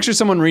 I just picture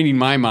someone reading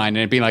my mind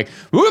and it being like,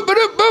 whoop,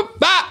 ba-doop, boop,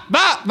 ba,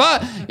 ba,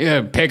 ba.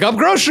 Yeah, pick up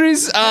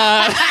groceries.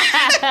 Like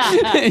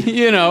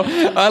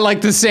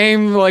the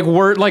same like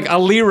word, like a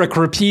lyric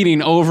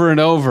repeating over and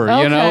over,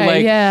 you know?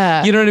 Like,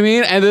 you know what I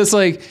mean? And it's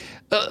like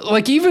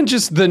even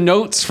just the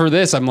notes for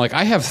this, I'm like,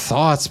 I have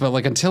thoughts, but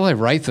like until I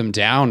write them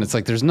down, it's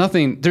like there's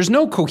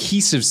no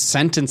cohesive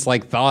sentence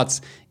like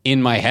thoughts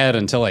in my head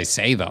until I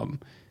say them.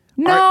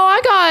 No, I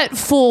got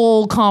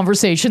full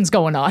conversations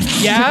going on.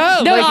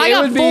 Yeah? No, Like, I it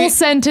got would be- full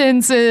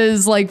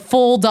sentences, like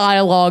full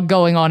dialogue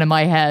going on in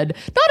my head.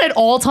 Not at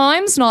all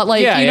times, not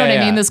like, Yeah, you know yeah, what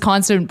I yeah. mean? This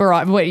constant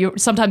barrage.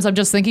 Sometimes I'm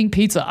just thinking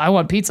pizza. I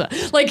want pizza.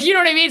 Like, you know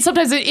what I mean?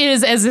 Sometimes it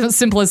is as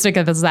simplistic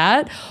as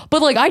that.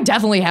 But like, I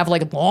definitely have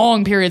like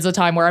long periods of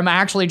time where I'm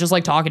actually just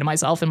like talking to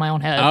myself in my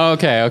own head.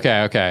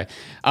 Okay.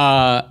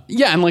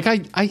 Yeah, and like I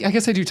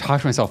guess I do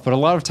talk to myself, but a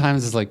lot of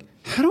times it's like,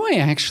 how do I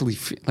actually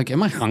feel? Like,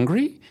 am I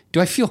hungry? Do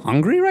I feel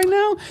hungry right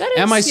now?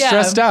 Am I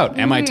stressed out?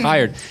 Am I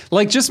tired?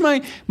 Like, just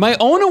my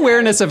own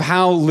awareness of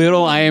how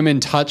little I am in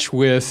touch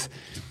with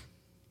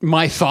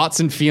my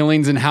thoughts and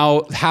feelings and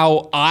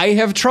how I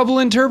have trouble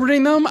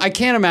interpreting them. I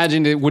can't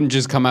imagine it wouldn't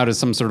just come out as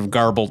some sort of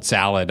garbled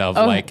salad of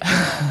like.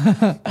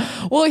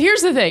 Well,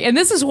 here's the thing, and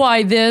this is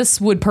why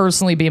this would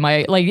personally be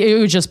it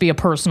would just be a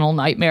personal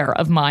nightmare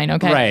of mine,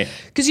 okay? Right.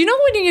 Because you know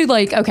when you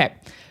like, okay,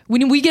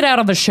 when we get out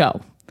of a show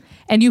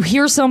and you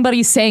hear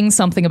somebody saying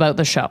something about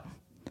the show,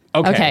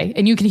 okay,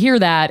 and you can hear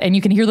that and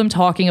you can hear them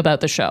talking about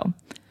the show.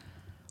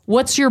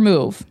 What's your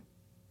move?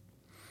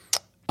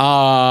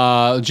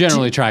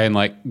 Generally try and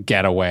like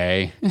get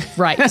away.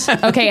 Right.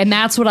 Okay, and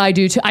that's what I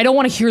do too. I don't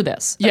want to hear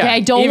this. Okay,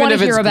 I don't want to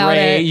hear about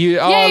it.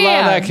 I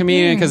love that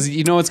comedian because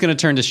you know it's going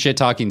to turn to shit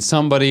talking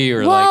somebody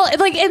or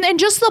and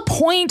just the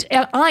point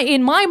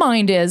in my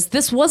mind is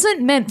this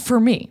wasn't meant for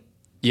me.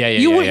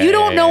 You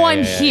don't know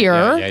I'm here.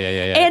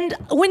 And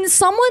when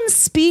someone's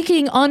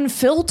speaking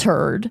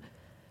unfiltered,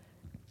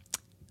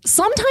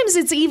 sometimes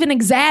it's even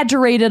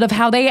exaggerated of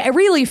how they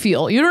really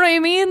feel. You know what I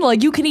mean?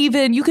 Like you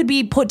could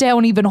be put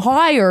down even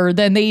higher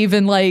than they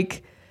even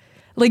like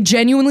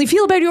genuinely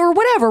feel about you or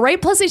whatever, right?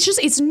 Plus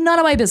it's none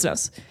of my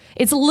business.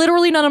 It's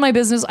literally none of my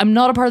business. I'm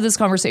not a part of this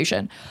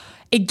conversation.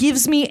 It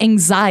gives me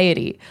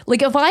anxiety.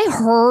 Like if I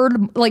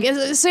heard, like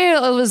say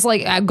I was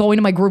like going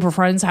to my group of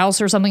friends'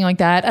 house or something like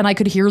that, and I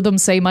could hear them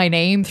say my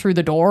name through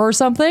the door or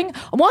something,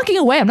 I'm walking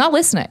away. I'm not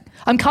listening.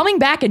 I'm coming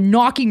back and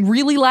knocking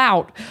really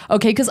loud,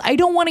 okay? Because I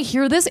don't want to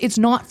hear this. It's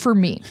not for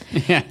me.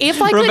 Yeah.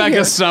 If I could hear,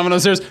 Rebecca's coming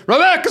upstairs.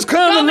 Rebecca's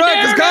coming.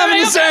 Rebecca's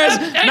coming upstairs.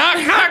 Knock,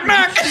 knock,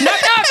 knock.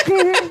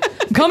 I'm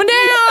coming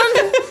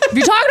down. If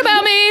you're talking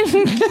about me,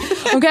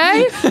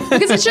 okay?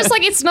 Because it's just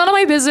like, it's none of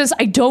my business.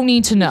 I don't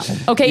need to know.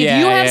 Okay, if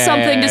you have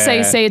something to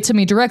say it to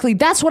me directly.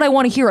 That's what I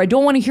want to hear. I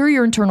don't want to hear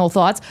your internal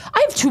thoughts.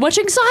 I have too much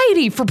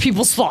anxiety for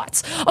people's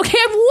thoughts. Okay,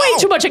 I have way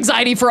too much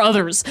anxiety for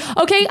others.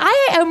 Okay,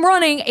 I am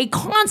running a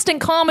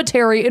constant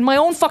commentary in my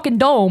own fucking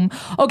dome.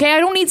 Okay, I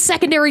don't need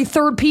secondary,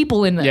 third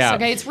people in this. Yeah.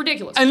 Okay, it's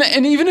ridiculous.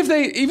 And even if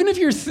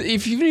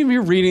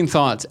you're reading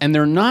thoughts and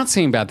they're not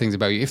saying bad things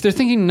about you, if they're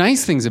thinking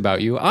nice things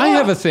about you, I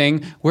have a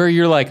thing where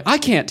you're like, I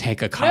can't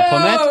take a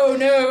compliment.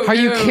 No. Are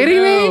you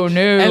kidding me?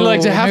 No. And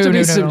like to have to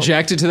be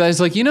subjected to that is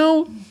like,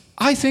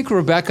 I think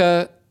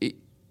Rebecca,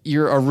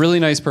 you're a really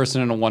nice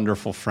person and a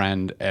wonderful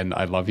friend, and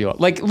I love you.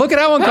 Like, look at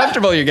how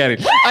uncomfortable you're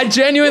getting. I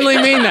genuinely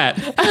mean that.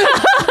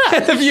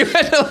 If you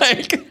had to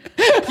like,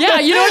 yeah,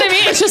 you know what I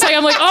mean? It's just like,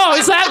 I'm like, oh,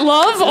 is that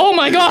love? Oh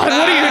my God,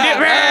 what are you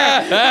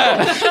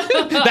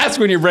doing? That's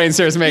when your brain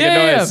starts making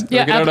noise.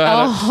 Yeah,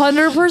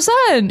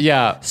 100%.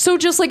 Yeah. So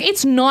just like,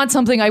 it's not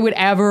something I would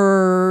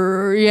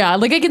ever,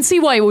 like I can see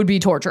why it would be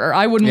torture.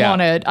 I wouldn't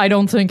want it. I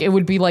don't think it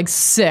would be like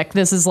sick.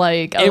 This is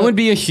like. It would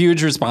be a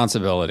huge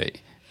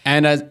responsibility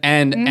and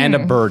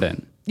a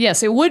burden.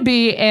 Yes, it would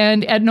be,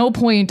 and at no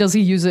point does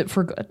he use it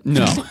for good.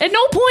 No. At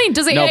no point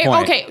does he. No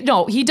point. Okay,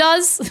 no, he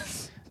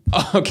does.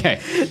 Okay.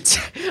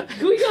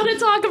 We gotta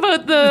talk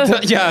about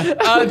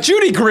the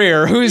Judy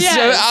Greer, who's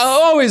I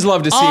always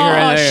love to see her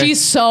in there.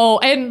 She's so,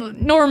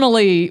 and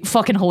normally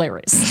fucking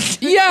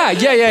hilarious. Yeah,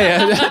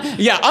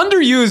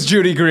 underused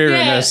Judy Greer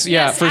in this.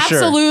 Yeah, for sure.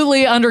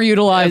 Absolutely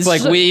underutilized. It's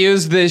like we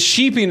used the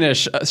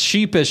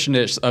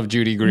sheepishness of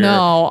Judy Greer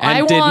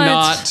and did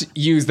not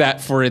use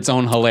that for its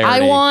own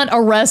hilarity. I want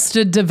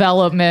Arrested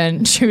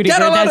Development Judy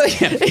Greer.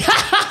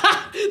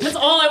 That's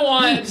all I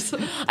want.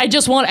 I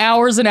just want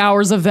hours and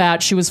hours of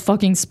that. She was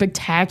fucking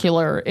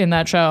spectacular in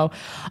that show.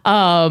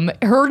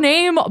 Her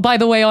name, by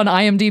the way, on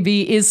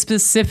IMDb is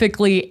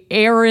specifically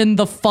Erin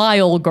the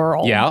File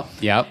Girl. Yeah.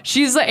 I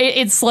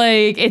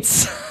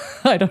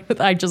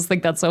just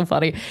think that's so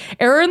funny.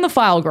 Erin the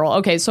File Girl.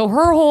 Okay, so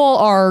her whole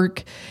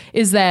arc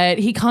is that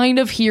he kind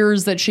of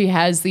hears that she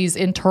has these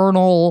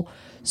internal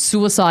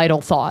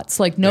suicidal thoughts.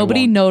 Like,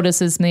 nobody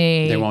notices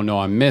me. They won't know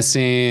I'm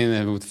missing.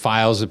 The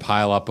files would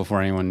pile up before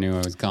anyone knew I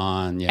was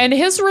gone. Yeah. And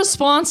his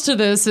response to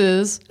this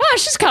is,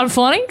 she's kind of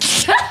funny.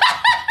 He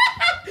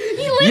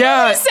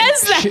literally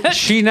says that.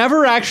 She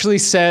never actually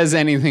says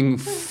anything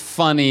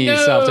funny,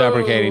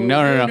 self-deprecating.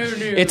 No.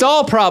 It's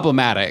all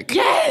problematic.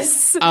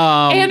 Yes.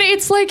 And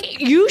it's like,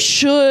 you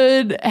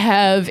should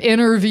have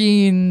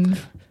intervened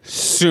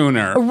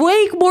sooner.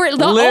 Way more.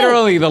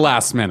 Literally the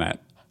last minute.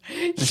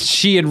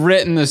 She had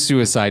written the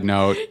suicide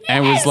note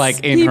and was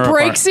like in her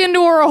apartment. He breaks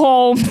into her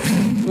home.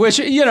 Which,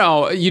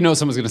 someone's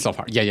going to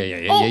self-harm.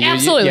 Yeah. Oh,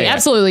 absolutely.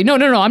 Absolutely. No.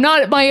 I'm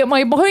not.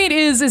 My point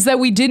is that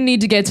we didn't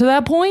need to get to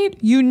that point.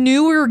 You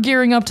knew we were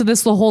gearing up to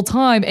this the whole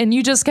time, and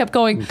you just kept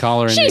going,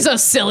 she's a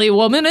silly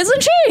woman,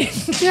 isn't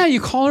she? Yeah,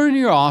 you call her into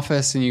your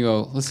office, and you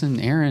go, listen,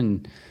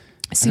 Aaron,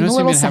 I seem a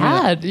little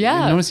sad.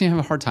 I notice you have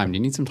a hard time. Do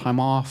you need some time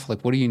off?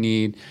 Like, what do you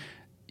need?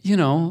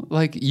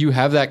 You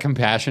have that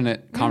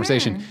compassionate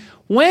conversation.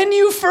 When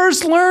you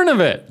first learn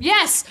of it.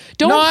 Yes.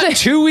 Not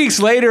 2 weeks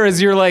later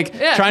as you're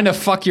trying to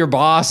fuck your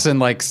boss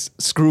and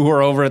screw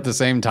her over at the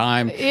same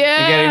time. Yeah.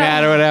 And getting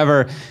mad or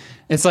whatever.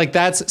 It's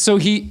so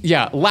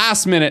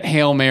last minute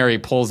Hail Mary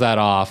pulls that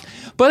off.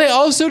 But I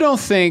also don't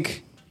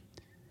think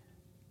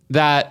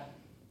that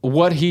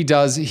what he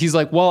does, he's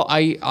like, well,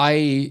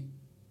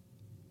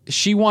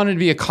 she wanted to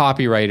be a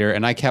copywriter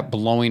and I kept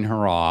blowing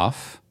her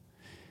off.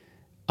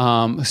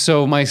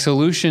 So my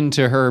solution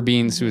to her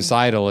being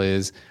suicidal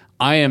is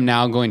I am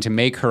now going to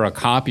make her a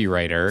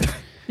copywriter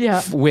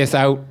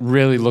without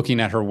really looking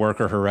at her work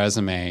or her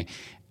resume.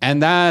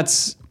 And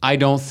that's, I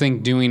don't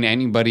think, doing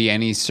anybody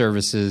any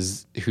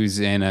services who's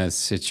in a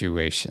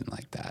situation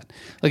like that.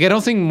 I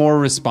don't think more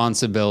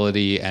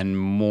responsibility and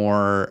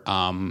more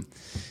on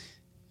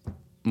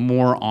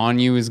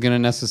you is going to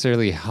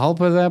necessarily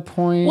help at that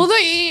point. Well,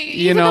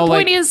 the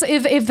point is,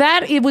 if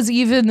it was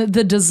even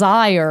the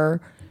desire,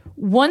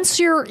 once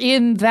you're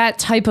in that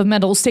type of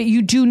mental state,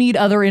 you do need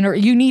other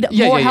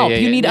more help.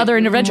 You need other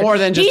intervention. More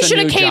than just he should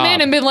have came in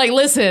and been like,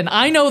 listen,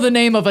 I know the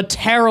name of a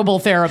terrible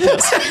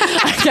therapist.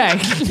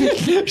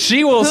 Okay.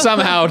 She will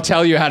somehow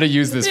tell you how to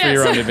use this for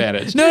your own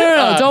advantage.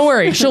 No, don't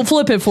worry. She'll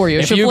flip it for you.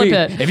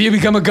 If you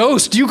become a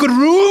ghost, you could rule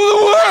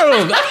the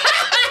world.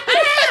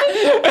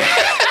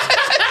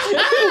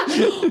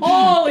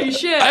 Holy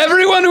shit.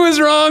 Everyone who has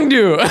wronged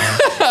you.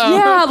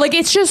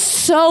 It's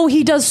just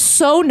he does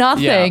so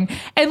nothing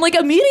and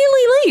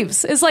immediately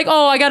leaves. It's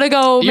I gotta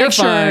go make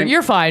sure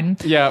you're fine.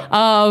 Yeah.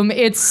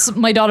 It's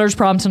my daughter's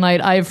prom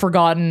tonight. I've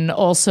forgotten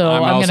also.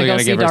 I'm gonna go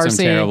see give Darcy. Her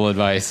some terrible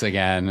advice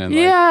again. And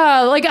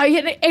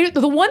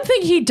the one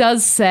thing he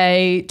does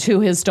say to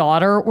his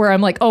daughter where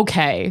I'm like,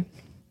 okay,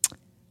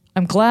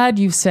 I'm glad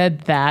you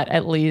said that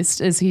at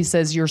least, is he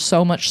says, you're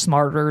so much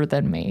smarter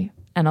than me.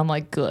 And I'm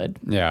like, good.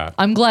 Yeah.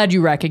 I'm glad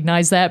you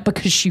recognize that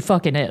because she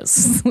fucking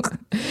is.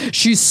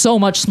 She's so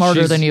much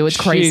smarter than you. It's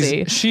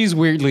crazy. She's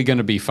weirdly going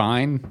to be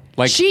fine.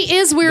 She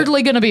is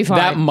weirdly going to be fine.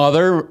 That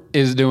mother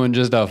is doing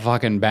just a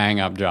fucking bang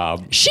up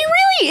job. She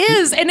really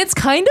is. And it's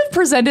kind of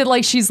presented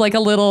like she's a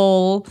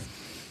little,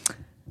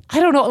 I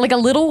don't know, a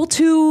little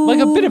too.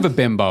 A bit of a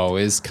bimbo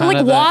is kind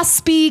of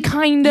waspy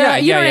kind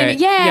of. You know what I mean?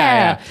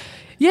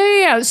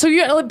 Yeah. So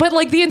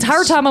but the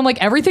entire time I'm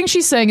like, everything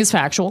she's saying is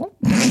factual.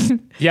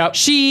 Yep.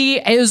 She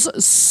is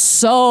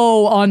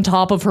so on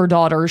top of her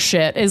daughter's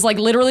shit. Is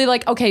literally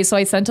okay, so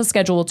I sent a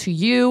schedule to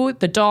you,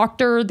 the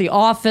doctor, the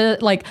office,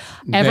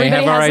 everybody they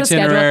have our has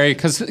itinerary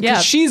because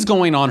she's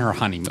going on her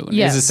honeymoon.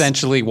 Yes. Is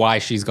essentially why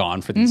she's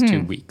gone for these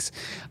 2 weeks.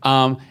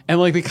 And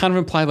they kind of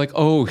imply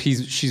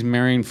she's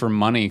marrying for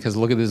money because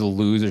look at this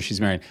loser she's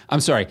married.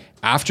 I'm sorry,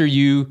 after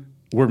you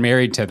were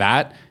married to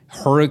that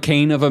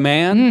hurricane of a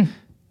man.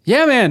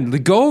 Yeah, man,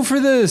 go for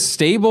the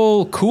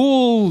stable,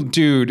 cool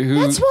dude who...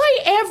 That's why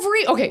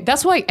every...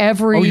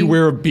 Oh, you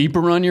wear a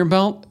beeper on your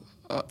belt?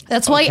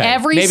 That's why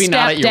every Maybe stepdad...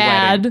 not at your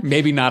wedding.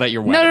 Maybe not at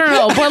your wedding.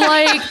 No, but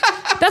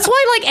that's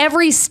why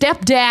every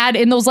stepdad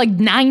in those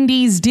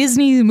 90s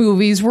Disney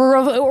movies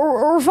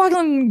were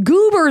fucking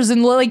goobers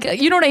and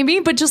you know what I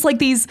mean? But just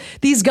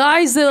these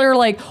guys that are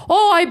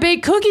oh, I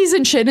bake cookies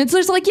and shit. And it's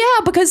just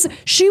because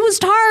she was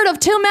tired of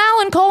Tim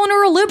Allen calling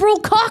her a liberal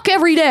cuck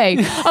every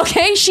day.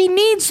 Okay? She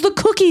needs the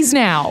cookies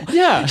now.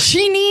 Yeah.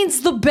 She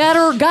needs the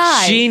better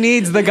guy. She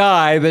needs the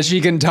guy that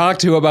she can talk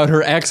to about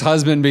her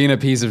ex-husband being a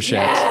piece of shit.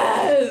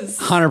 Yes.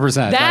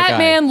 100%. That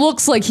man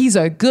looks like he's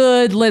a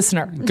good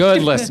listener.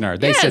 Good listener.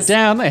 They sit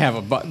down. They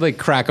have they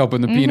crack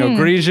open the Pinot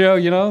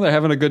Grigio. They're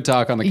having a good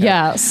talk on the couch.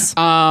 Yes.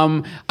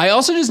 I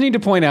also just need to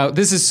point out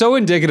this is so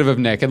indicative of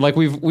Nick, and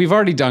we've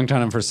already dunked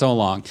on him for so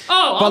long.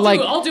 Oh,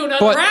 I'll do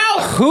another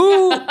round.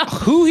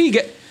 Who he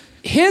get?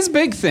 His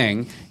big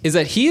thing is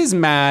that he is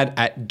mad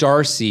at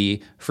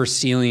Darcy for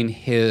stealing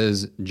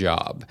his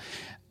job.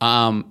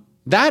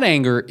 That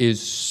anger is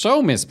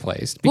so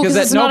misplaced because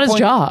it's not his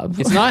job.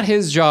 It's not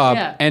his job,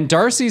 Yeah. and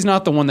Darcy's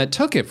not the one that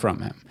took it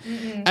from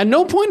him. At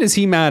no point is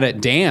he mad at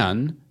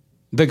Dan,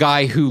 the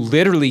guy who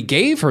literally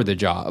gave her the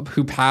job,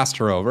 who passed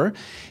her over.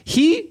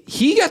 He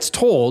gets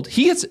told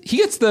he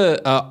gets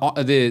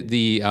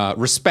the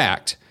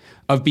respect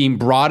of being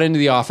brought into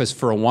the office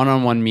for a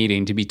one-on-one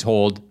meeting to be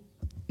told,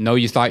 "No,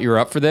 you thought you were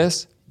up for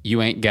this.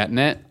 You ain't getting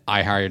it.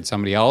 I hired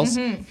somebody else.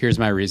 Here's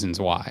my reasons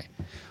why."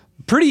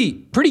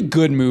 Pretty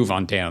good move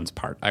on Dan's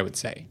part, I would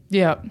say.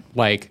 Yeah.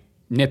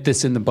 Nip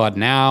this in the bud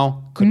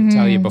now. Couldn't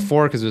tell you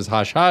before because it was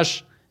hush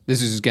hush.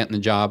 This is who's getting the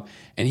job.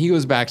 And he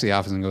goes back to the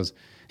office and goes,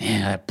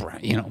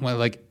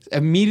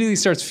 immediately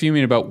starts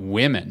fuming about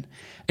women.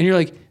 And you're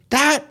like,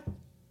 that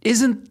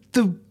isn't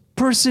the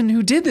person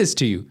who did this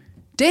to you.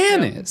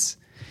 Dan is.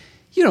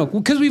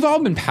 Because we've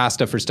all been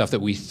passed up for stuff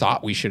that we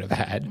thought we should have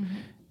had.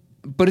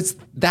 but it's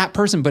that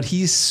person. But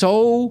he's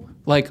so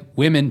like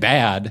women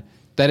bad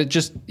that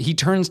he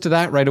turns to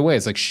that right away.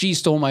 It's like, she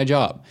stole my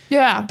job.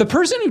 Yeah. The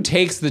person who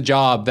takes the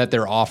job that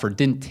they're offered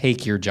didn't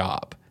take your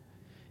job.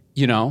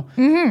 You know,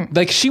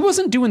 like she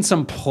wasn't doing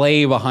some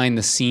play behind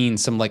the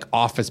scenes, some like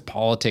office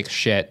politics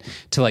shit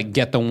to like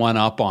get the one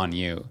up on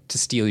you to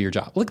steal your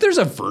job. Like there's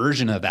a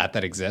version of that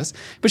exists,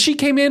 but she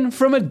came in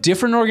from a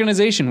different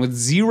organization with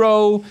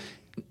zero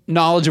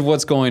knowledge of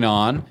what's going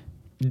on.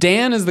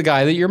 Dan is the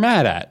guy that you're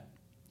mad at.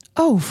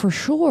 Oh, for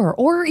sure.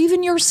 Or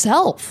even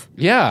yourself.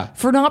 Yeah.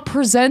 For not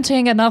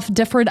presenting enough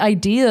different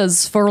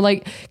ideas for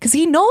like, because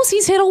he knows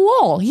he's hit a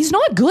wall. He's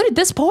not good at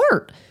this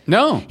part.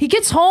 No. He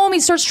gets home, he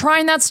starts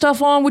trying that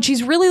stuff on, which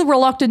he's really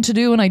reluctant to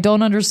do, and I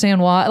don't understand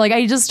why. Like,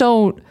 I just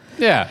don't.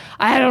 Yeah.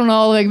 I don't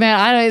know. Like,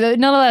 man,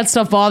 none of that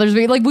stuff bothers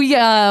me. Like,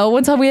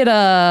 one time we had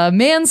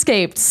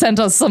Manscaped sent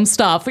us some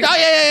stuff. Oh,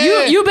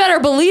 yeah. You better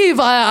believe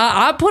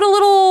I put a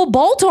little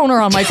ball toner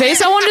on my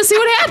face. I wanted to see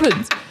what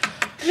happens.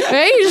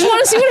 Okay, you just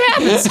want to see what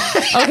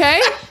happens.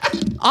 Okay,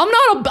 I'm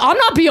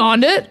not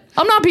beyond it.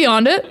 I'm not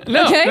beyond it.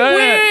 No, okay,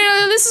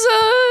 no. This is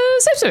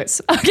a safe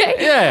space. Okay,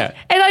 Yeah.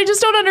 And I just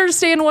don't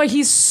understand why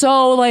he's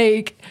so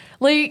like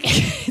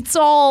it's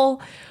all.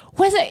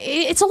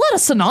 It's a lot of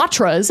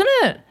Sinatra, isn't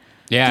it?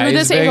 Yeah, Through he's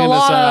this big is a into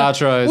lot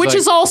Sinatra. of, It's which like-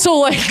 is also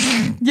like,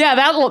 yeah,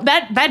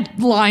 that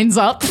lines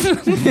up.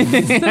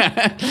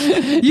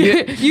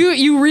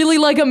 you really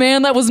like a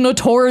man that was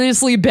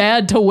notoriously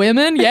bad to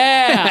women?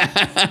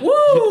 Yeah.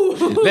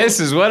 Woo. This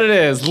is what it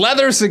is.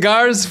 Leather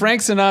cigars,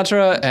 Frank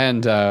Sinatra,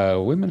 and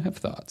women have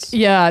thoughts.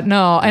 Yeah,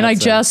 no, and I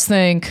That's it. just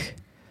think,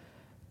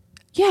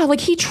 yeah, like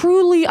he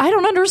truly, I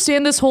don't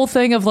understand this whole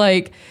thing of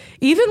like,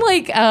 even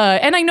like,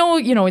 and I know,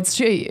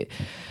 it's,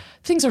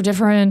 things are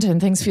different and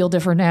things feel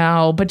different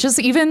now, but just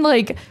even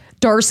like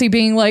Darcy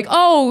being like,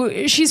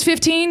 oh, she's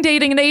 15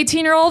 dating an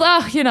 18-year-old.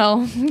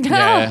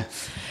 Yeah.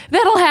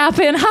 That'll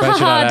happen. Ha ha Bet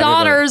you ha, not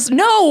Donners.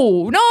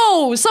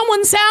 No,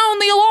 someone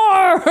sound the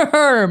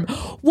alarm.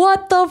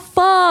 What the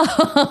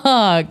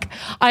fuck?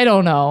 I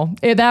don't know.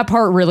 That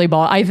part really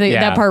I think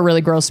Yeah. that part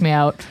really grossed me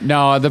out.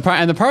 No, the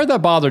part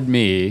that bothered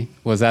me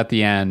was at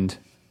the end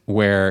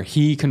where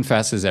he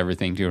confesses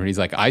everything to her. He's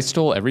like, I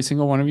stole every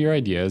single one of your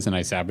ideas and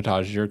I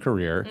sabotaged your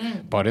career.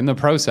 But in the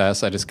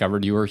process, I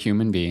discovered you were a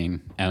human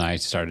being and I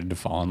started to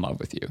fall in love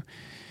with you.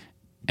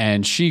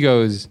 And she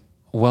goes,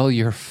 well,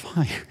 you're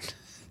fired.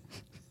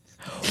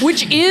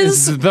 Which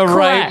is It's the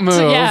right correct.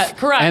 move. Yeah,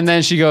 correct. And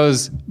then she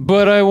goes,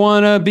 but I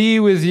want to be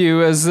with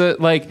you as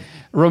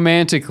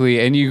romantically.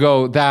 And you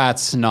go,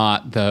 that's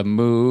not the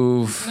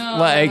move.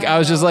 I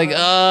was just like,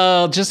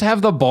 oh, just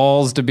have the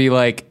balls to be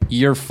like,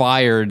 you're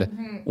fired.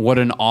 What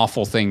an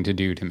awful thing to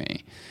do to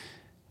me.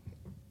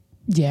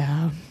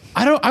 Yeah.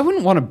 I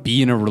wouldn't want to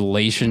be in a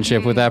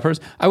relationship with that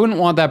person. I wouldn't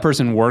want that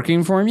person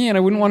working for me, and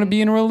I wouldn't want to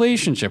be in a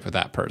relationship with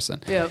that person.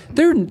 Yep.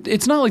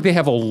 It's not like they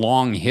have a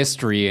long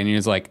history and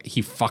it's like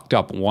he fucked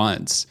up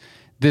once.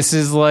 This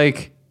is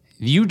like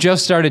you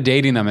just started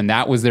dating them and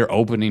that was their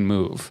opening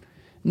move.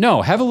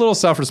 No, have a little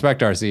self-respect,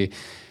 Darcy.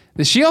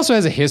 She also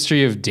has a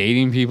history of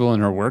dating people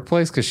in her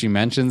workplace because she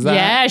mentions that.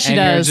 Yeah, she and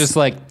does. You're just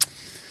like,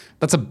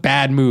 that's a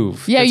bad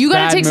move. Yeah, That's you got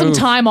bad to take some move.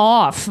 time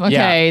off.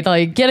 Okay. Yeah.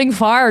 Like getting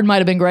fired might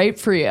have been great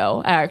for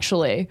you,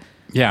 actually.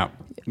 Yeah.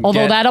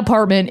 Although Get- that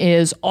apartment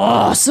is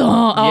awesome.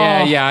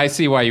 Yeah, Oh. yeah, I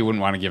see why you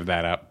wouldn't want to give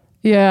that up.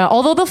 Yeah.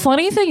 Although the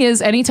funny thing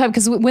is, anytime,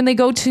 because when they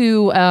go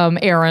to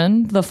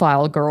Erin, the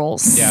file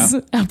girl's Yeah.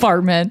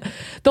 apartment,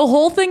 the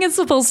whole thing is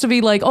supposed to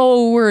be like,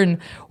 oh,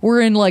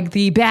 we're in like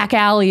the back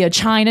alley of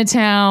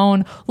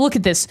Chinatown. Look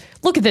at this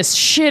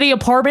shitty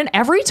apartment.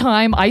 Every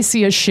time I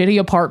see a shitty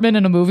apartment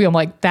in a movie, I'm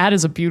like, that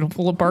is a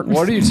beautiful apartment.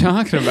 What are you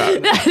talking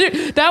about?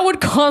 That would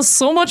cost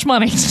so much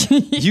money.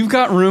 You've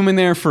got room in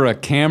there for a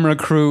camera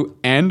crew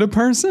and a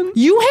person?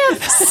 You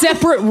have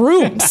separate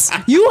rooms.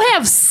 You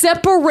have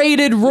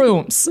separated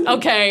rooms.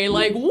 Okay,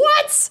 like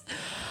what?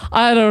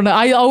 I don't know.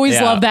 I always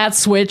Yeah. love that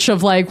switch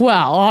of like,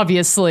 well,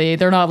 obviously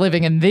they're not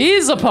living in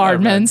these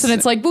apartments. And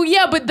it's like, well,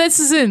 yeah, but this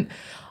isn't,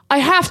 I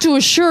have to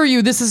assure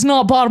you, this is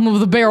not bottom of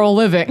the barrel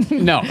living.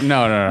 No.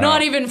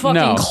 Not even fucking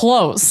No.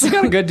 close.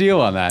 Got a good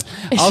deal on that.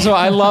 Also,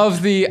 I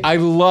love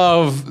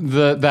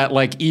that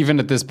like even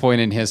at this point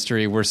in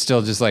history, we're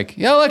still just like,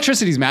 yeah,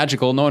 electricity's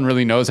magical. No one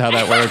really knows how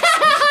that works.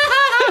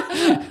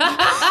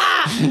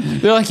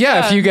 They're like,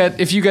 yeah,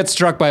 if you get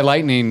struck by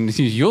lightning,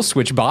 you'll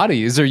switch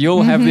bodies or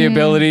you'll have the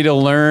ability to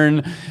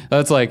learn.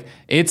 That's like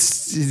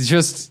it's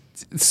just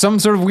some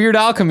sort of weird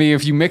alchemy.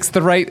 If you mix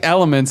the right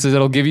elements,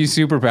 it'll give you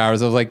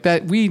superpowers. I was like,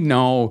 that we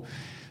know,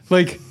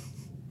 like.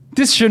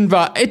 This shouldn't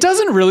it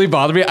doesn't really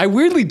bother me. I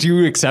weirdly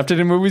do accept it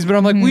in movies, but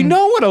I'm like, we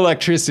know what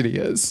electricity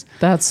is.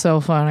 That's so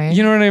funny.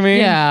 You know what I mean?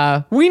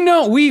 Yeah. We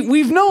know,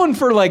 we've known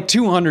for like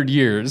 200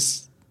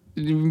 years,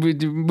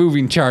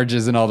 moving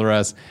charges and all the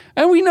rest.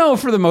 And we know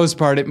for the most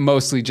part, it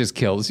mostly just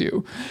kills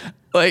you.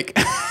 Like,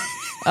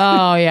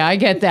 Oh, yeah, I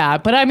get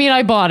that. But I mean,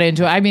 I bought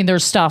into it. I mean,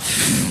 there's stuff.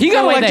 he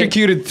got the way they-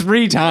 electrocuted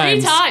three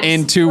times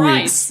in 2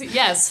 Thrice. weeks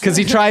Yes. because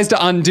he tries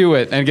to undo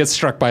it and gets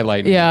struck by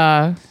lightning.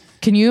 Yeah.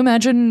 Can you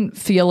imagine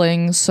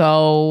feeling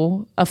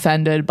so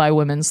offended by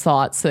women's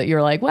thoughts that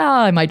you're like, well,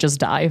 I might just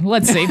die.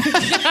 Let's see.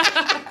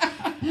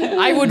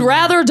 I would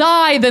rather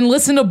die than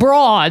listen to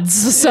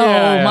broads. So,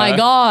 my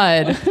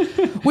God.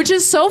 Which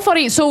is so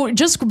funny. So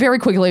just very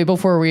quickly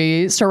before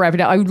we start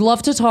wrapping up, I would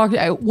love to talk.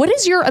 What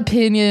is your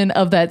opinion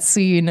of that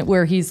scene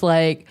where he's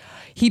like,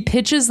 he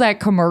pitches that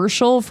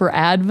commercial for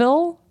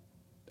Advil?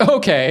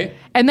 Okay.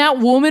 And that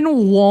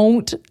woman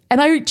won't.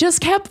 And I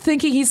just kept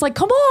thinking, he's like,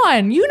 come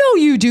on, you know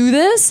you do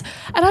this.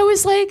 And I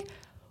was like,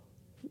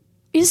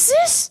 is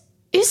this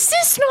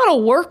not a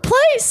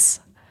workplace?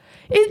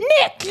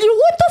 Nick,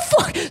 what the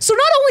fuck? So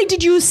not only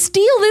did you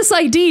steal this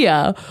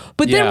idea,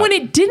 but then when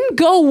it didn't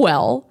go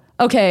well,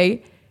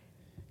 okay,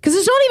 because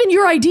it's not even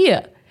your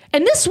idea.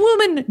 And this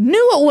woman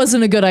knew it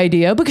wasn't a good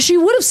idea because she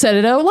would have said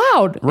it out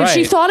loud. Right. And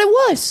she thought it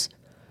was.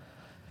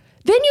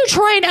 Then you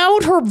try and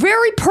out her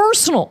very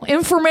personal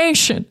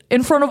information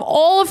in front of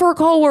all of her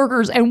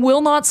coworkers and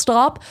will not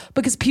stop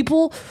because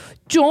people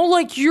don't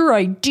like your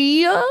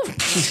idea.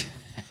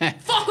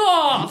 Fuck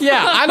off.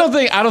 Yeah, I don't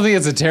think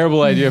it's a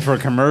terrible idea for a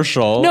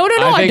commercial. No, I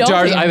don't think.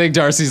 I think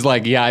Darcy's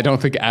like, yeah, I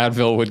don't think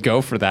Advil would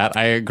go for that.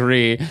 I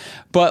agree.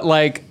 But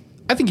like,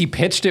 I think he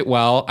pitched it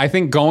well. I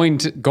think going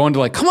to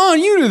like, come on,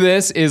 you do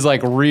this is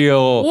like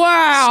real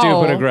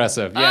stupid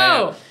aggressive.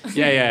 Yeah.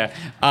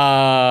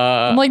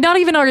 I'm like, not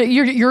even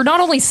you're not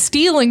only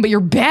stealing, but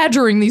you're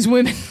badgering these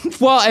women.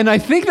 Well, and I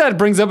think that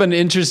brings up an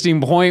interesting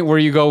point where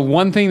you go,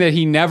 one thing that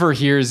he never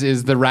hears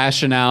is the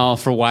rationale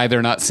for why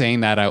they're not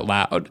saying that out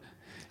loud.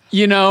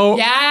 You know?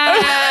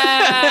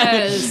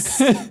 Yes.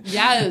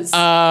 Yes.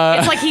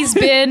 It's like he's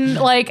been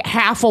like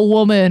half a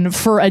woman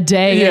for a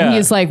day and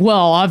he's like,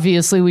 well,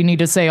 obviously we need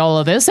to say all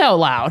of this out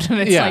loud. And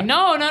it's like,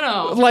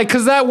 no. Like,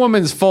 cause that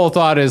woman's full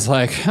thought is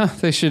like,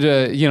 they should,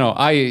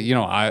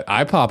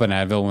 I pop an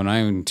Advil when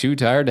I'm too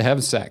tired to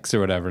have sex or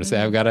whatever to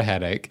say I've got a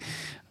headache.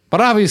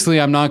 But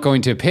obviously I'm not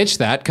going to pitch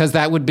that because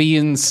that would be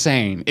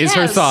insane is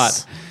her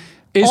thought.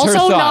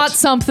 Also, not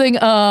something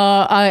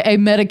a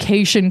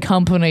medication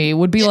company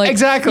would be like,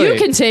 exactly. You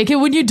can take it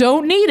when you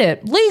don't need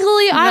it.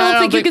 Legally, I don't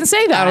think you can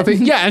say that. I don't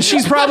think, and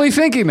she's probably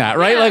thinking that,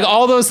 right? Like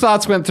all those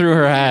thoughts went through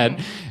her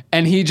head,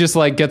 and he just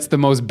like gets the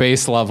most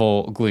base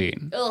level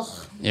glean. Ugh.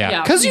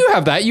 Yeah, because you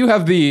have that. You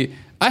have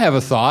I have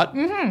a thought.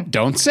 Mm-hmm.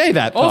 Don't say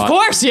that thought. Of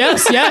course,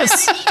 yes.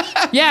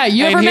 Yeah,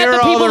 you ever met the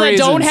people that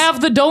don't have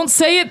the don't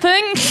say it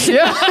thing?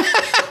 Yeah.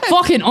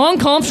 Fucking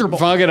uncomfortable.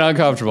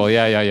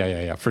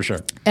 Yeah, for sure.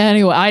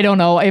 Anyway, I don't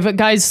know.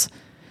 Guys,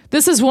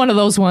 this is one of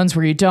those ones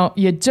where you don't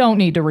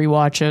need to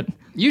rewatch it.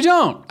 You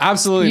don't.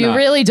 Absolutely not. You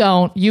really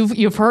don't.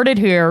 You've heard it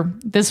here.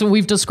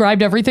 We've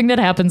described everything that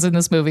happens in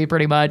this movie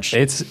pretty much.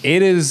 It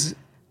is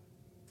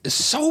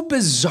so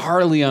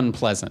bizarrely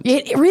unpleasant.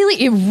 It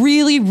really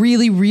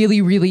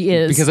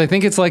is. Because I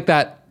think it's like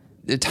that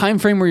time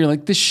frame where you're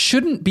like, this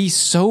shouldn't be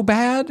so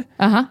bad.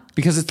 Uh-huh.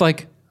 Because it's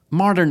like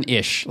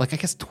modern-ish. Like, I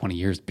guess 20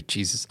 years, but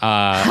Jesus.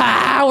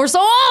 We're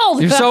so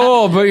old. You're so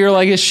old, but you're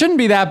like, it shouldn't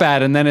be that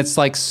bad. And then it's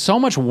like so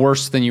much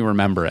worse than you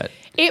remember it.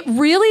 It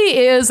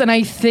really is, and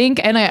I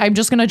think, and I'm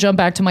just going to jump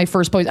back to my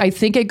first point. I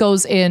think it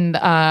goes in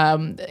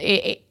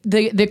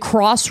the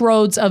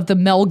crossroads of the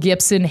Mel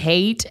Gibson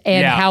hate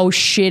and how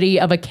shitty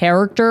of a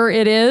character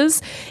it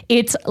is.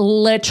 It's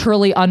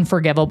literally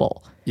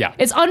unforgivable. Yeah,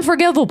 it's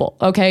unforgivable.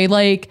 Okay,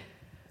 like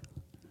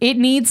it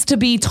needs to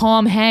be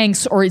Tom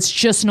Hanks, or it's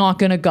just not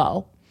going to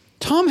go.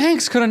 Tom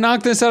Hanks could have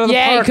knocked this out of the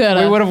park. He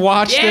could've. We would have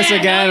watched this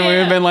again. We would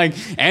have been like,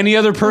 any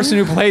other person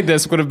who played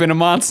this would have been a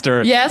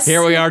monster. Yes.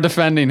 Here we are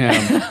defending him.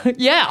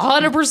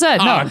 100%.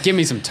 No. Give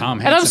me some Tom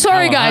Hanks. And I'm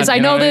sorry, guys. I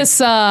know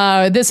this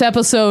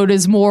episode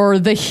is more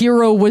the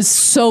hero was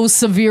so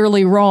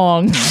severely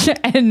wrong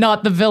and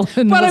not the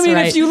villain. But I mean,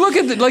 right. if you look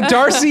at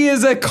Darcy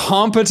is a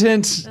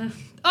competent...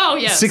 Oh,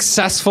 yes.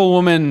 Successful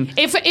woman.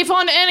 If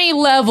on any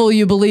level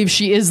you believe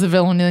she is the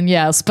villain, then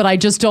yes. But I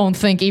just don't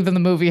think even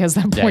the movie has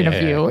that point of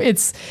view. Yeah.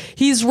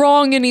 He's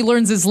wrong and he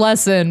learns his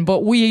lesson,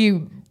 but we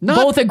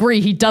both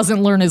agree he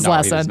doesn't learn his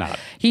lesson. He does not.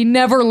 He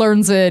never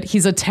learns it.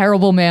 He's a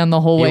terrible man the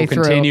whole way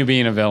through. He'll continue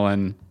being a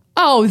villain.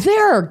 Oh,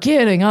 they're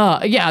getting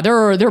up. Yeah,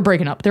 they're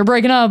breaking up. They're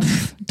breaking up.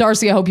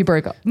 Darcy, I hope you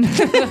break up.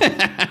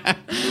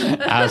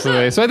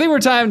 Absolutely. So I think we're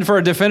time for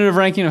a definitive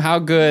ranking of how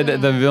good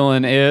the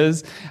villain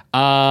is.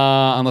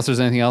 Unless there's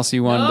anything else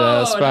you wanted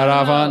to spout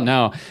off on.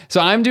 No. So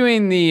I'm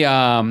doing the.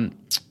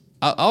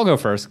 I'll go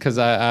first because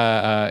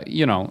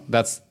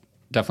that's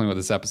definitely what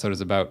this episode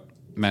is about.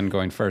 Men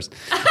going first.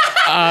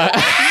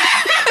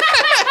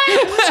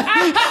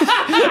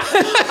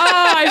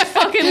 I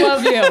fucking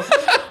love you.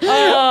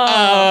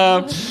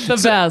 The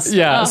best.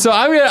 Yeah. So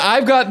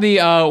I've got the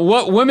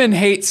what women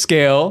hate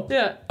scale.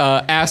 Yeah.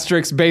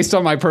 Asterisk based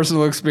on my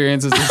personal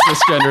experience as a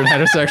cisgendered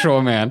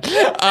heterosexual man.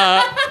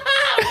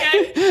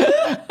 Okay.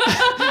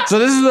 So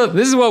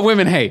this is what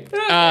women hate.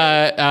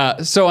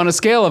 So on a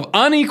scale of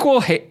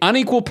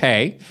unequal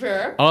pay,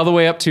 Sure. all the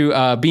way up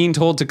to being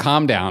told to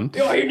calm down.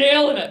 Oh, you're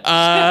nailing it.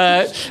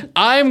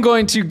 I'm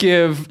going to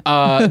give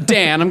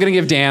Dan. I'm going to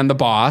give Dan, the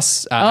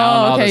boss,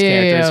 Alan Alda's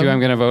character is who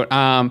I'm going to vote.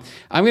 I'm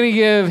going to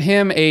give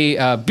him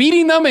a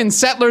beating them in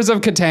Settlers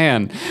of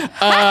Catan.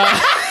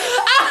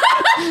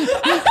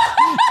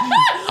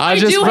 I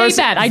do hate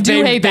that. I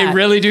do hate that. They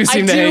really do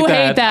seem to hate that. I do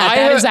hate that.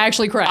 That is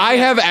actually correct. I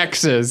have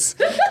exes.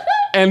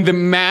 And the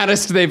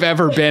maddest they've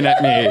ever been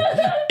at me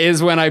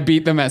is when I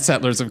beat them at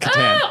Settlers of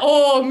Catan.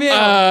 Oh,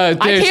 man.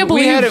 I can't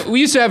believe... We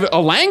used to have a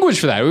language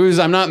for that. It was,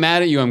 I'm not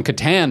mad at you, I'm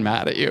Catan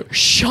mad at you.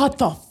 Shut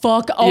the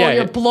fuck up. Oh, Yeah,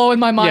 you're yeah. blowing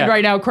my mind Yeah.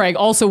 right now, Craig.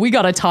 Also, we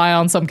got to tie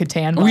on some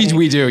Catan money.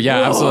 We do,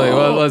 yeah, absolutely.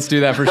 Well, let's do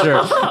that for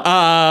sure.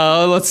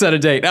 Let's set a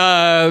date.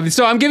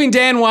 So I'm giving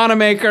Dan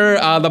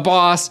Wanamaker, the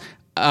boss,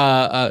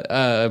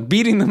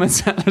 beating them at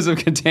Settlers of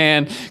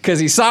Catan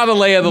because he saw the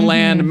lay of the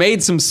land,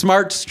 made some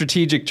smart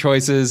strategic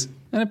choices,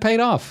 and it paid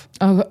off.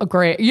 Oh,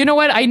 great. You know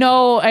what? I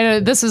know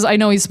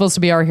he's supposed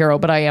to be our hero,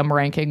 but I am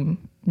ranking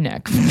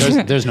Nick.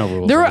 There's no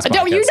rules. You know on this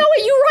podcast.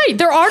 what? You're right.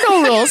 There are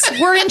no rules.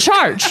 We're in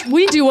charge.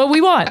 We do what we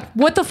want.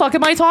 What the fuck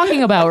am I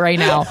talking about right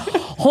now?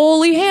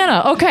 Holy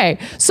Hannah. Okay.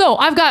 So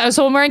I'm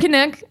ranking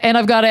Nick, and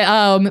I've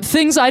got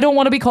things I don't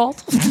want to be called.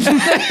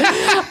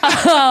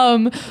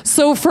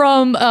 So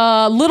from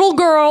little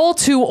girl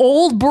to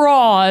old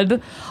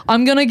broad,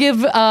 I'm going to give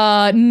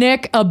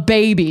Nick a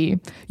baby.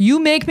 You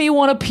make me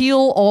want to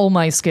peel all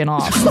my skin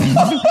off.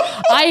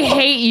 I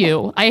hate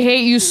you. I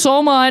hate you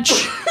so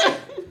much.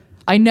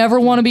 I never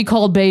want to be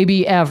called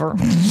baby ever.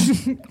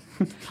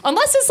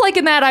 Unless it's like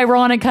in that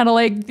ironic kind of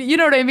like, you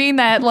know what I mean?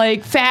 That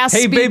like fast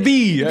Hey, speed.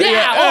 baby.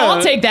 Yeah,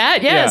 I'll take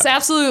that. Yes, Yeah.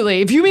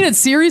 absolutely. If you mean it's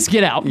serious,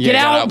 get out. Get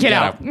out.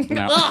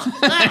 No.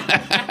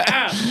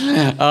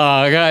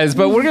 Guys,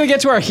 but we're going to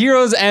get to our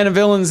heroes and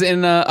villains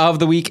of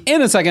the week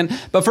in a second.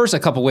 But first, a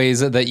couple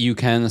ways that you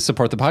can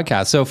support the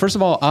podcast. So first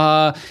of all,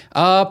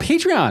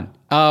 Patreon.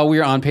 We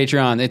are on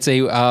Patreon. It's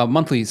a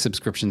monthly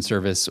subscription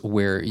service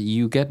where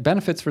you get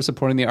benefits for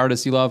supporting the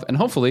artists you love, and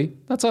hopefully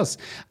that's us.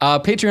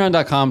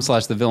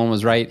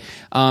 Patreon.com/thevillainwasright.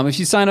 If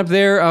you sign up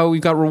there,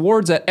 we've got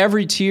rewards at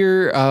every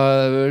tier,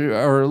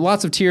 or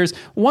lots of tiers.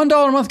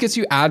 $1 a month gets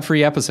you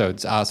ad-free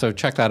episodes. So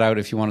check that out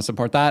if you want to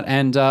support that.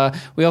 And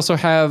we also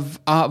have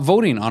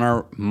voting on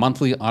our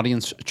monthly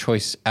audience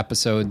choice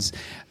episodes.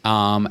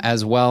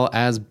 As well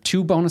as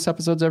 2 bonus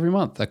episodes every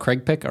month. A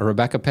Craig pick, a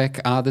Rebecca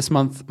pick. This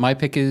month, my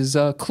pick is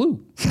Clue.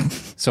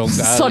 So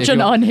Such an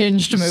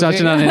unhinged movie.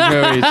 Such an unhinged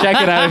movie.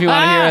 Check it out if you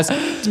want to hear us.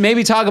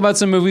 Maybe talk about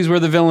some movies where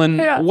the villain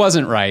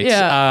wasn't right.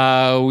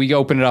 Yeah. We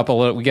open it up a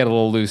little. We get a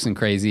little loose and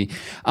crazy.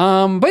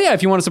 But yeah,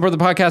 if you want to support the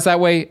podcast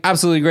that way,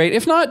 absolutely great.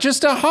 If not,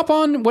 just hop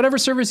on whatever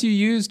service you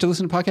use to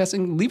listen to podcasts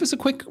and leave us a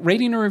quick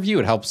rating or review.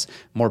 It helps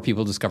more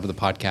people discover the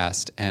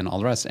podcast and all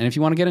the rest. And if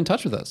you want to get in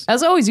touch with us.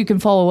 As always, you can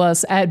follow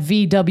us at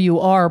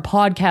VWR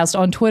Podcast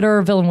on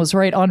Twitter, Villain Was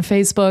Right on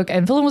Facebook,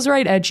 and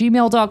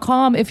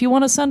villainwasright@gmail.com if you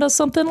want to send us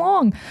something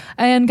long.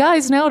 And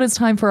guys, now it is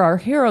time for our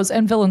heroes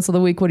and villains of the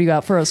week. What do you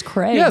got for us,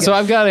 Craig? Yeah, so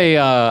I've got a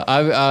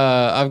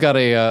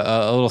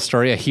little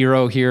story, a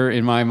hero here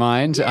in my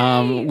mind,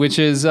 which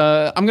is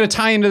I'm going to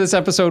tie into this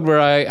episode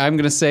where I'm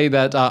going to say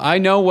that I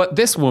know what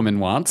this woman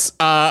wants.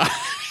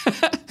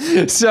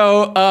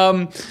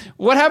 So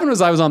what happened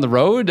was I was on the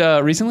road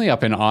recently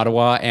up in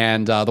Ottawa,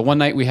 and the one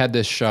night we had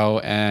this show,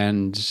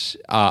 and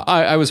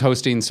I was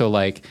hosting, so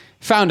like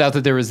found out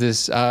that there was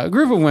this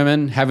group of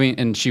women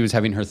and she was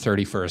having her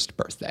 31st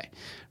birthday,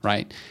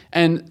 right?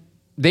 And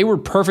they were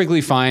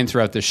perfectly fine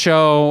throughout the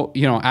show.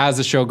 You know, as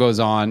the show goes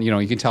on, you know,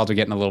 you can tell they're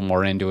getting a little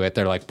more into it.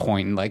 They're like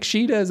pointing, like,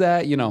 she does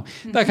that, you know,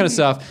 that kind of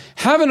stuff.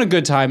 Having a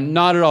good time,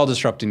 not at all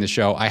disrupting the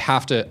show. I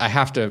have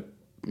to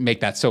make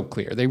that so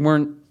clear. They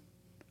weren't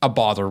a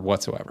bother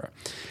whatsoever.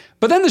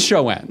 But then the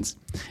show ends,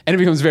 and it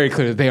becomes very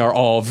clear that they are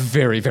all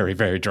very, very,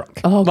 very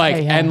drunk.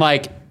 Okay, And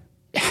like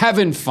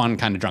having fun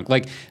kind of drunk.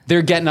 Like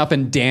they're getting up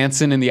and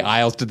dancing in the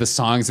aisles to the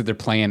songs that they're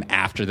playing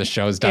after the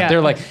show's done. Yeah.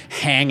 They're like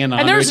hanging on.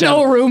 And there's to each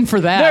no other. room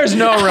for that. There's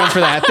no room for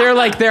that.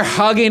 They're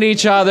hugging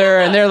each other,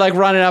 and they're like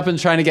running up and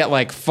trying to get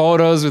like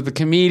photos with the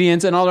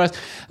comedians and all the rest.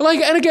 Like,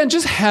 and again,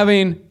 just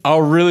having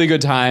a really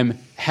good time.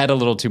 Had a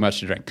little too much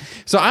to drink.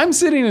 So I'm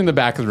sitting in the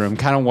back of the room,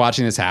 kind of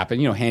watching this happen,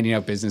 you know, handing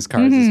out business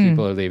cards as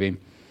people are leaving.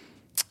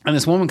 And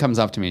this woman comes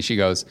up to me and she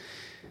goes,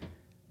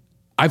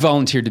 I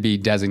volunteered to be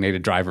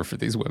designated driver for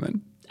these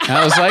women. And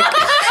I was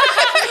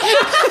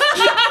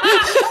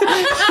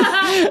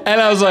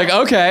like,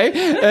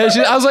 okay.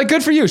 I was like,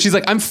 good for you. She's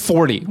like, I'm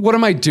 40. What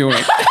am I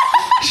doing?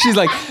 She's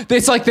like,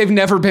 it's like they've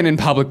never been in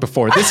public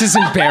before. This is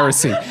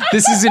embarrassing.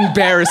 This is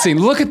embarrassing.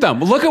 Look at them.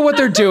 Look at what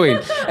they're doing.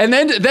 And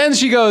then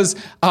she goes,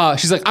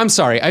 she's like, I'm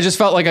sorry. I just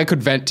felt like I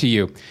could vent to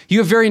you. You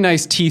have very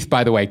nice teeth,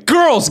 by the way.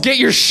 Girls, get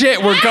your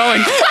shit. We're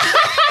going.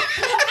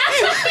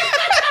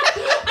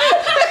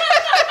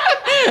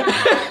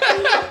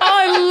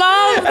 I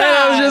love that. And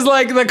I was just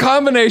like, the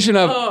combination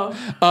of,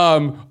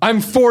 I'm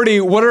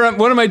 40. What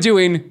am I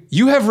doing?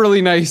 You have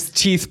really nice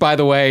teeth, by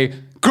the way.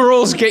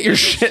 Girls, get your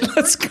shit.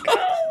 Let's go.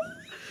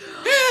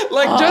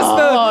 Like just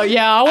the Oh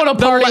yeah, I want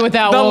to party with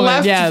that the woman.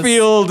 left yes.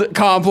 field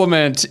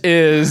compliment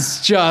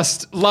is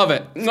just love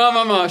it.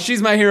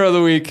 She's my hero of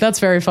the week. That's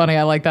very funny.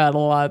 I like that a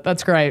lot.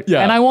 That's great.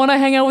 Yeah. And I want to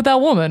hang out with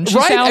that woman. She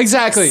Right? sounds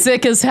Exactly.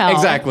 sick as hell.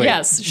 Exactly.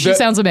 Yes, she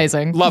sounds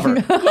amazing. Love her.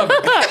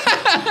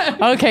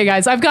 Okay,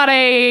 guys, I've got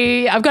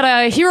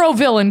a hero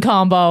villain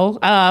combo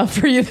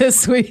for you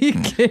this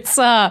week. It's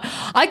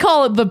I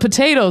call it the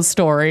potato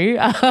story.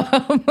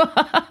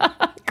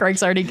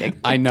 Greg's already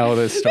giggling. I know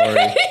this story.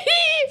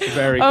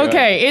 Very good.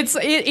 Okay,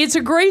 it's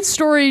a great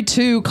story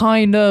to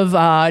kind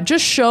of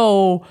just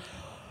show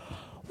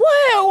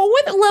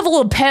what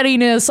level of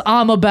pettiness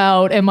I'm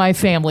about and my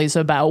family's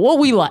about, what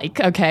we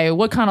like, okay,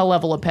 what kind of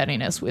level of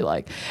pettiness we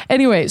like.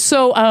 Anyway,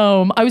 so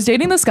I was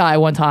dating this guy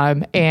one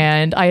time,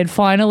 and I had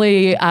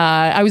finally,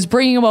 I was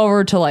bringing him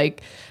over to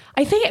like,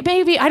 I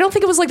don't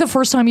think it was like the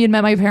first time he had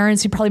met my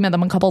parents. He probably met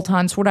them a couple of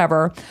times,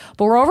 whatever.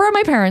 But we're over at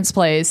my parents'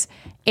 place,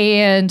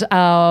 and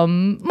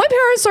my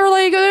parents are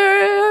like,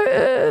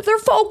 they're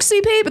folksy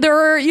people.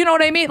 They're, you know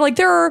what I mean? Like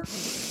they're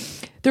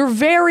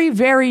very,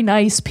 very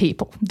nice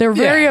people. They're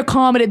very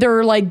accommodating.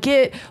 They're like,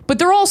 but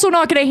they're also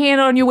not going to hand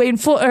on you hand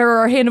and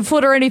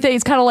foot or anything.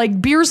 It's kind of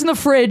like beers in the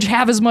fridge,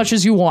 have as much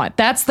as you want.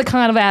 That's the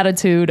kind of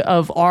attitude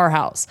of our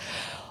house.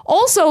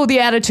 Also, the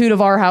attitude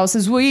of our house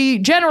is we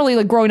generally,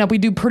 like growing up, we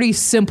do pretty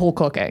simple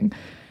cooking.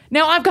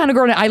 Now, I've kind of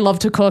grown up, I love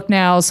to cook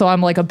now, so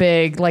I'm like a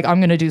big, like, I'm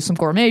going to do some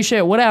gourmet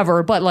shit,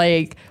 whatever. But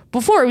like,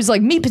 before it was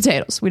like meat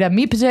potatoes. We'd have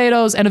meat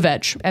potatoes and a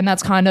veg, and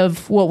that's kind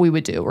of what we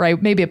would do,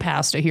 right? Maybe a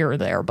pasta here or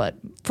there, but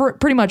for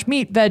pretty much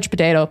meat, veg,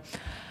 potato.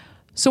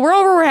 So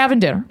we're having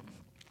dinner.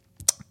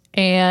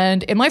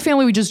 And in my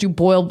family, we just do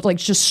boiled, like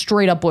just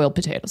straight up boiled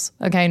potatoes.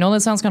 Okay, I know that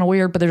sounds kind of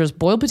weird, but they're just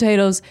boiled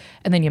potatoes,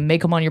 and then you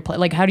make them on your plate.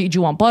 Like, do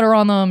you want butter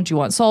on them? Do you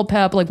want salt,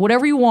 pep? Like,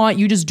 whatever you want,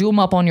 you just do them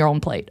up on your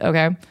own plate,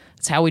 okay?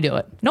 That's how we do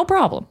it. No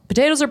problem.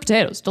 Potatoes are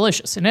potatoes.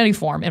 Delicious in any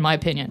form, in my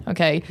opinion,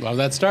 okay? Love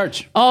that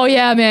starch. Oh,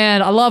 yeah,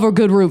 man. I love a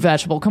good root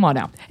vegetable. Come on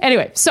now.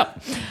 Anyway, so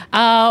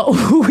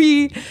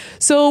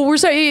we're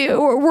sitting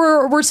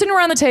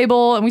around the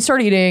table, and we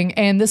start eating,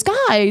 and this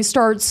guy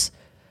starts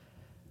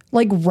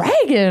like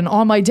ragging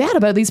on my dad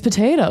about these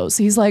potatoes.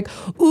 He's like,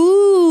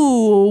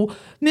 ooh,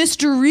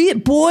 Mr.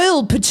 Reed,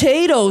 boiled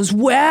potatoes.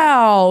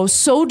 Wow,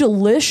 so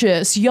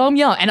delicious. Yum,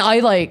 yum. And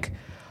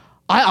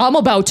I'm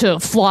about to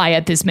fly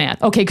at this man.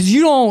 Okay, because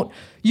you don't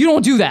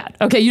do that.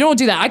 Okay, you don't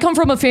do that. I come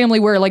from a family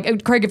where,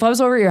 like, Craig, if I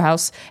was over at your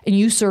house and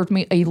you served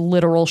me a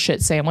literal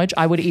shit sandwich,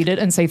 I would eat it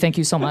and say thank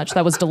you so much.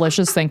 That was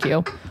delicious. Thank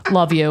you.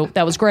 Love you.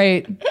 That was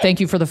great.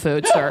 Thank you for the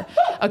food, sir.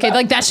 Okay,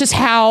 like that's just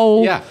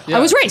how I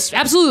was raised.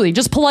 Absolutely.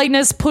 Just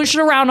politeness, push it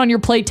around on your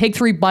plate, take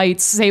 3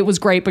 bites, say it was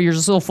great, but you're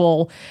still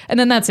full. And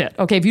then that's it.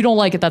 Okay, if you don't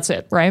like it, that's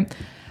it, right?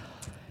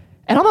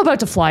 And I'm about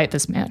to fly at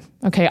this man.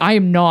 Okay, I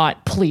am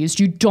not pleased.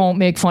 You don't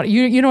make fun.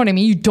 You know what I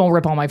mean? You don't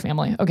rip on my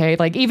family. Okay,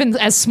 like even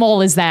as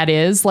small as that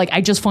is, like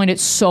I just find it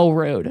so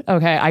rude.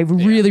 Okay,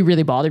 really,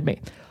 really bothered me.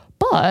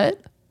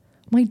 But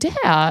my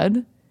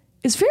dad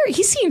is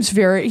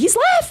he's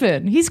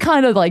laughing. He's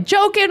kind of like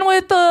joking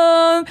with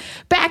them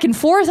back and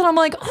forth. And I'm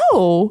like,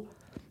 oh,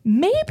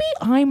 maybe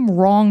I'm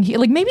wrong here.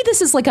 Like maybe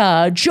this is like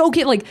a joke,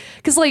 like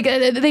because like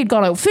they'd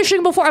gone out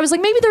fishing before. I was like,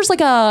 maybe there's like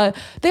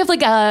they have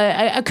like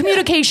a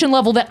communication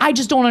level that I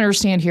just don't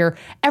understand here.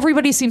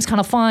 Everybody seems kind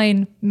of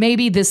fine.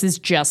 Maybe this is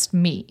just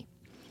me.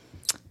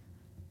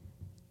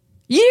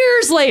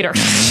 Years later,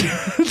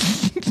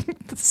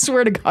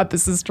 swear to God,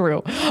 this is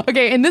true.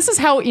 Okay, and this is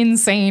how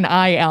insane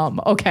I am.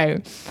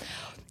 Okay.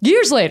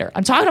 Years later,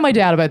 I'm talking to my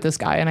dad about this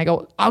guy, and I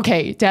go,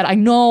 okay, Dad, I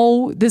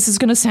know this is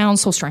going to sound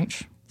so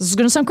strange. This is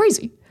going to sound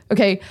crazy.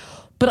 Okay,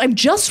 but I'm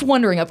just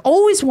wondering, I've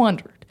always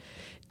wondered,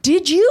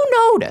 did you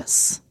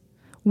notice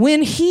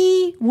when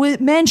he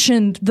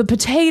mentioned the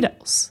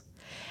potatoes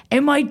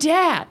and my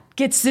dad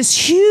gets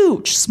this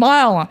huge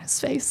smile on his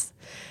face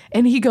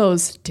and he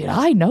goes, did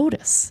I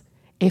notice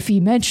if he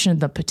mentioned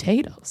the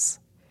potatoes?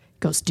 He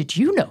goes, did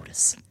you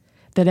notice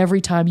that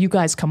every time you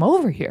guys come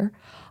over here,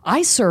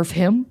 I serve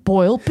him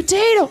boiled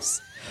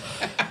potatoes?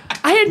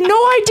 I had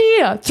no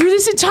idea through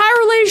this entire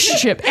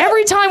relationship.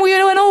 Every time we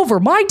went over,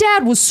 my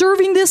dad was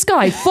serving this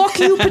guy fuck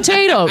you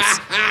potatoes.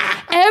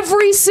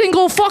 Every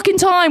single fucking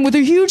time with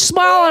a huge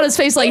smile on his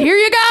face, like, here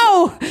you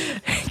go.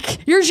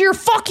 Here's your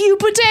fuck you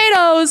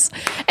potatoes.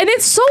 And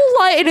it's so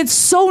light and it's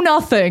so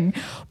nothing.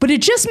 But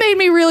it just made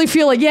me really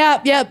feel like,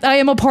 yeah, I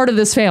am a part of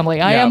this family.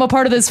 I am a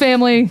part of this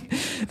family.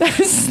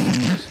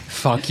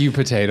 Fuck you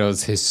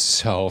potatoes is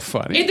so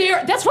funny.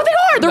 That's what they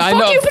are. They're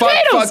fuck you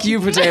potatoes. Fuck you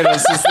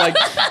potatoes. It's like,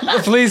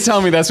 please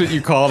tell me that's what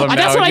you call them now.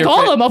 That's what I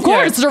call them, of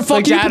course. They're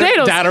fuck you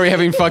potatoes. Dad, are we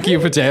having fuck you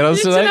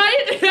potatoes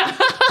tonight?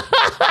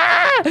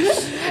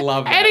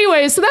 Love that.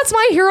 Anyway, so that's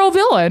my hero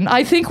villain.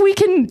 I think we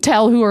can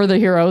tell who are the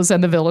heroes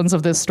and the villains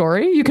of this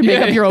story. You can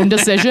make up your own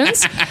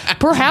decisions.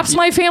 Perhaps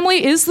my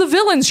family is the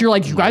villains. You're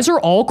like, you guys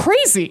are all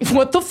crazy.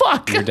 What the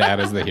fuck? Your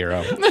dad is the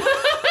hero.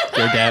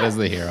 Their dad is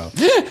the hero.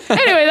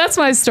 Anyway, that's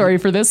my story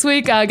for this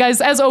week.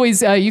 Guys, as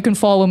always, you can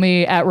follow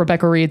me at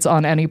Rebecca Reads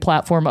on any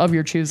platform of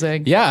your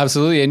choosing. Yeah,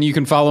 absolutely. And you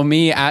can follow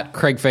me at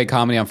Craig Fay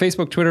Comedy on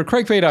Facebook, Twitter,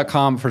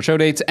 craigfay.com for show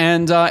dates.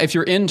 And if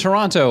you're in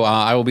Toronto,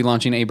 I will be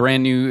launching a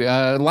brand new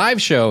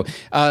live show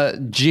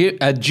June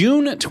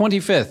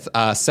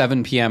 25th,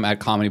 7 p.m. at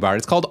Comedy Bar.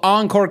 It's called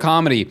Encore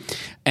Comedy.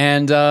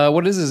 And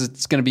what it is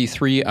it's going to be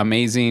 3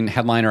 amazing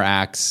headliner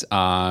acts,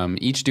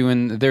 each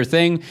doing their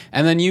thing.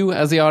 And then you,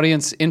 as the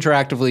audience,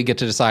 interactively get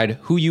to decide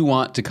who you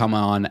want to come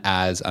on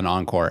as an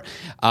encore,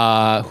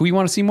 who you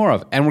want to see more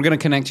of. And we're going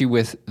to connect you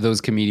with those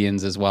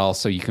comedians as well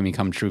so you can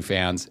become true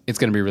fans. It's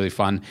going to be really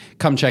fun.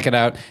 Come check it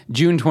out.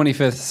 June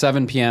 25th,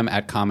 7 p.m.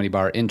 at Comedy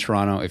Bar in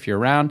Toronto if you're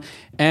around.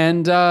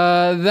 And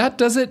that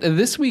does it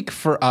this week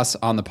for us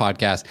on the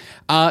podcast.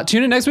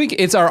 Tune in next week.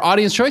 It's our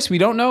audience choice. We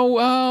don't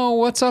know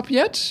what's up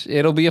yet.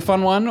 It'll be a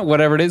fun one,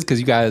 whatever it is, because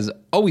you guys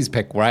always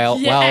pick well.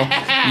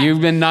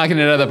 You've been knocking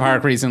it out of the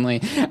park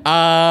recently.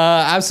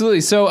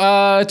 Absolutely.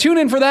 So tune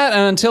in for that.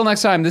 And until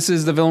next time, this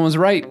is The Villain Was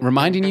Right,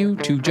 reminding you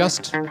to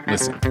just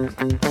listen.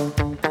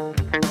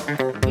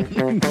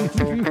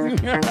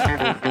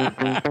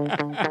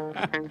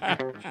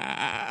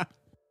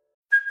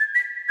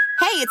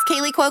 Hey, it's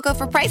Kaylee Cuoco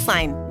for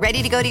Priceline.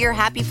 Ready to go to your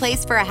happy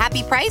place for a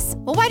happy price?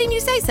 Well, why didn't you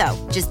say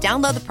so? Just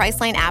download the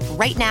Priceline app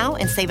right now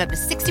and save up to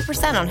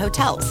 60% on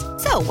hotels.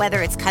 So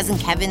whether it's Cousin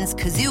Kevin's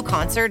Kazoo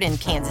Concert in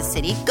Kansas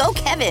City, go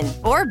Kevin,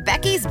 or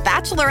Becky's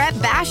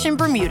Bachelorette Bash in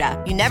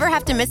Bermuda, you never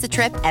have to miss a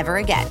trip ever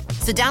again.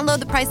 So download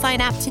the Priceline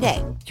app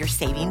today. Your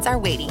savings are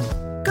waiting.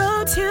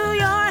 Go to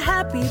your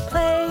happy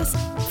place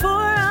for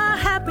a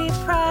happy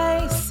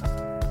price.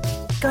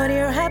 Go to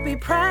your happy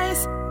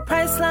price,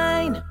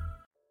 Priceline.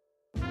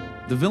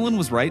 The Villain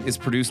Was Right is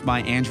produced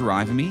by Andrew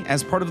Ivamy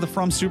as part of the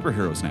From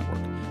Superheroes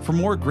Network. For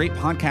more great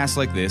podcasts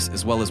like this,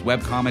 as well as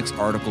webcomics,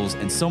 articles,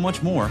 and so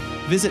much more,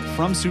 visit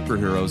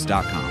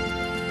FromSuperheroes.com.